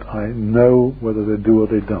say that I know whether they do or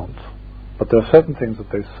they don't, but there are certain things that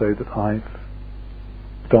they say that I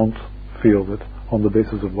don't feel that, on the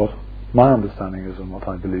basis of what my understanding is and what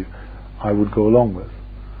I believe, I would go along with.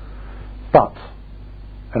 But,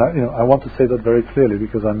 and I want to say that very clearly,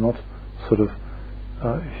 because I'm not sort of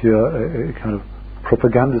here a kind of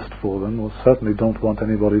propagandist for them, or certainly don't want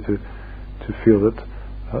anybody to feel that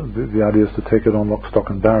the idea is to take it on lock, stock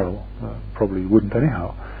and barrel. Probably wouldn't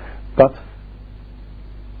anyhow. But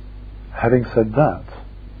having said that,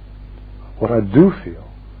 what I do feel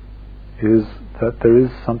is that there is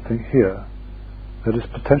something here that is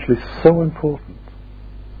potentially so important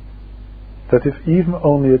that if even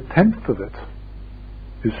only a tenth of it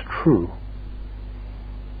is true,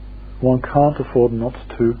 one can't afford not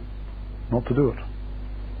to do it.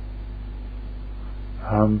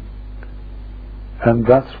 And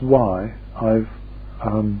that's why I've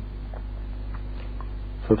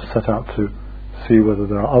sort of set out to see whether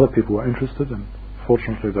there are other people who are interested and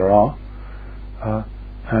fortunately there are,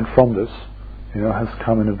 and from this, has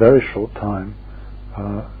come in a very short time,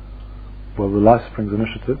 the Life Springs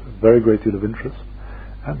Initiative, a very great deal of interest,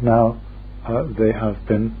 and now they have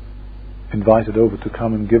been invited over to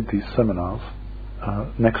come and give these seminars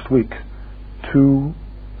next week, 2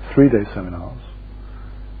 3-day seminars,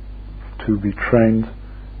 to be trained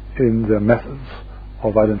in their methods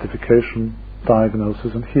of identification,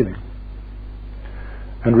 diagnosis and healing.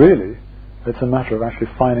 And really, it's a matter of actually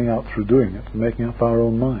finding out through doing it and making up our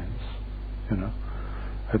own minds.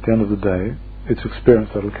 At the end of the day, it's experience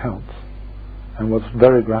that will count. And what's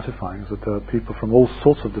very gratifying is that there are people from all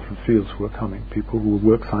sorts of different fields who are coming, people who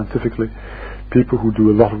work scientifically, people who do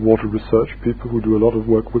a lot of water research, people who do a lot of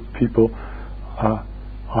work with people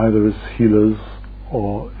either as healers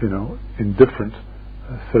or in different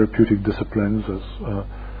therapeutic disciplines, as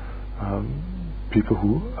people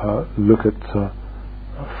who look at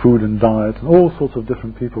food and diet, and all sorts of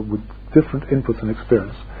different people with different inputs and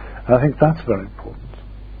experience. And I think that's very important.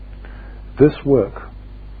 This work,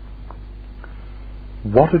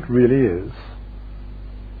 what it really is,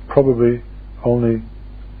 probably only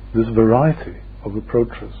this variety of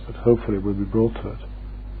approaches that hopefully will be brought to it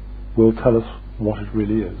will tell us what it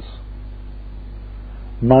really is.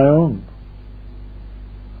 My own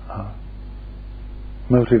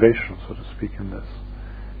motivation, so to speak, in this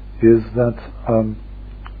is that,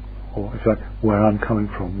 or in fact where I'm coming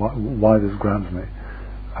from, why this grounds me,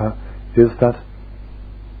 is that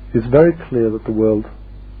it's very clear that the world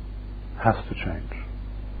has to change,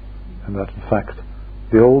 and that in fact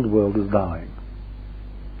the old world is dying,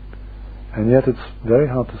 and yet it's very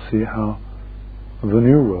hard to see how the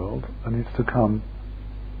new world that needs to come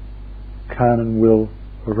can and will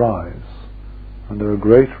arise. And there are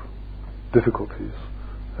great difficulties,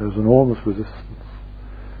 there's enormous resistance,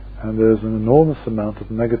 and there's an enormous amount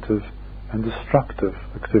of negative and destructive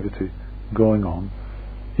activity going on,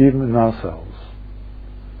 even in ourselves,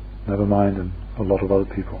 never mind in a lot of other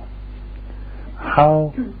people.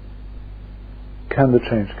 How can the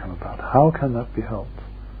change come about? How can that be helped?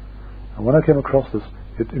 And when I came across this,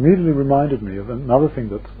 it immediately reminded me of another thing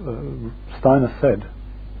that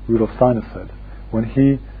Rudolf Steiner said, when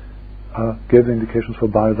he gave the indications for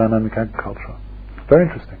biodynamic agriculture. Very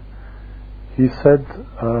interesting. He said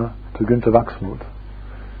to Günther Wachsmuth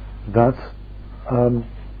that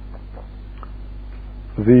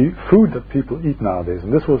the food that people eat nowadays,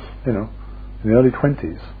 and this was, in the early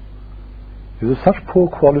 20s, is of such poor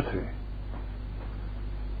quality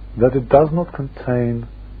that it does not contain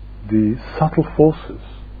the subtle forces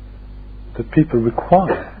that people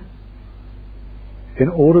require in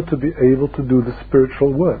order to be able to do the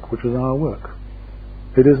spiritual work, which is our work.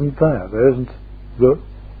 It isn't there. There isn't the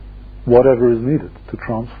whatever is needed to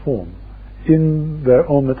transform in their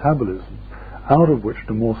own metabolisms, out of which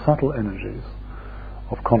the more subtle energies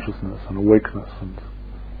of consciousness and awakeness and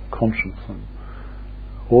conscience and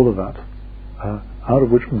all of that, out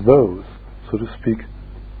of which those, so to speak,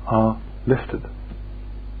 are lifted.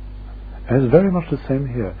 And it's very much the same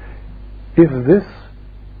here. If this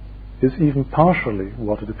is even partially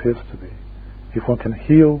what it appears to be, if one can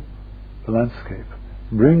heal the landscape,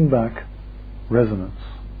 bring back resonance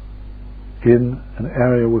in an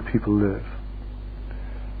area where people live,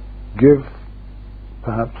 give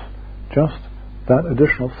perhaps just that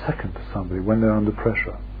additional second to somebody when they're under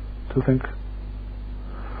pressure to think,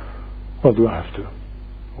 well, do I have to?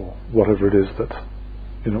 Or whatever it is that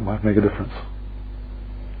might make a difference.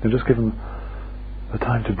 And just give them the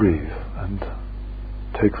time to breathe and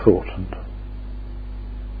take thought, and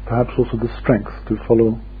perhaps also the strength to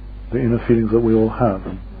follow the inner feelings that we all have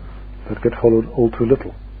and that get followed all too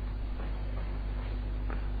little.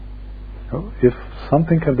 If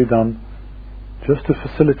something can be done just to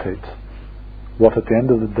facilitate what at the end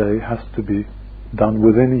of the day has to be done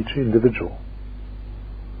within each individual,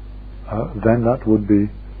 then that would be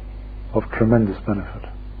of tremendous benefit.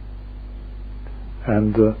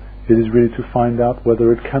 And it is really to find out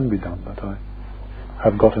whether it can be done that I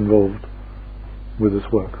have got involved with this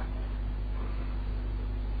work.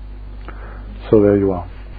 So there you are.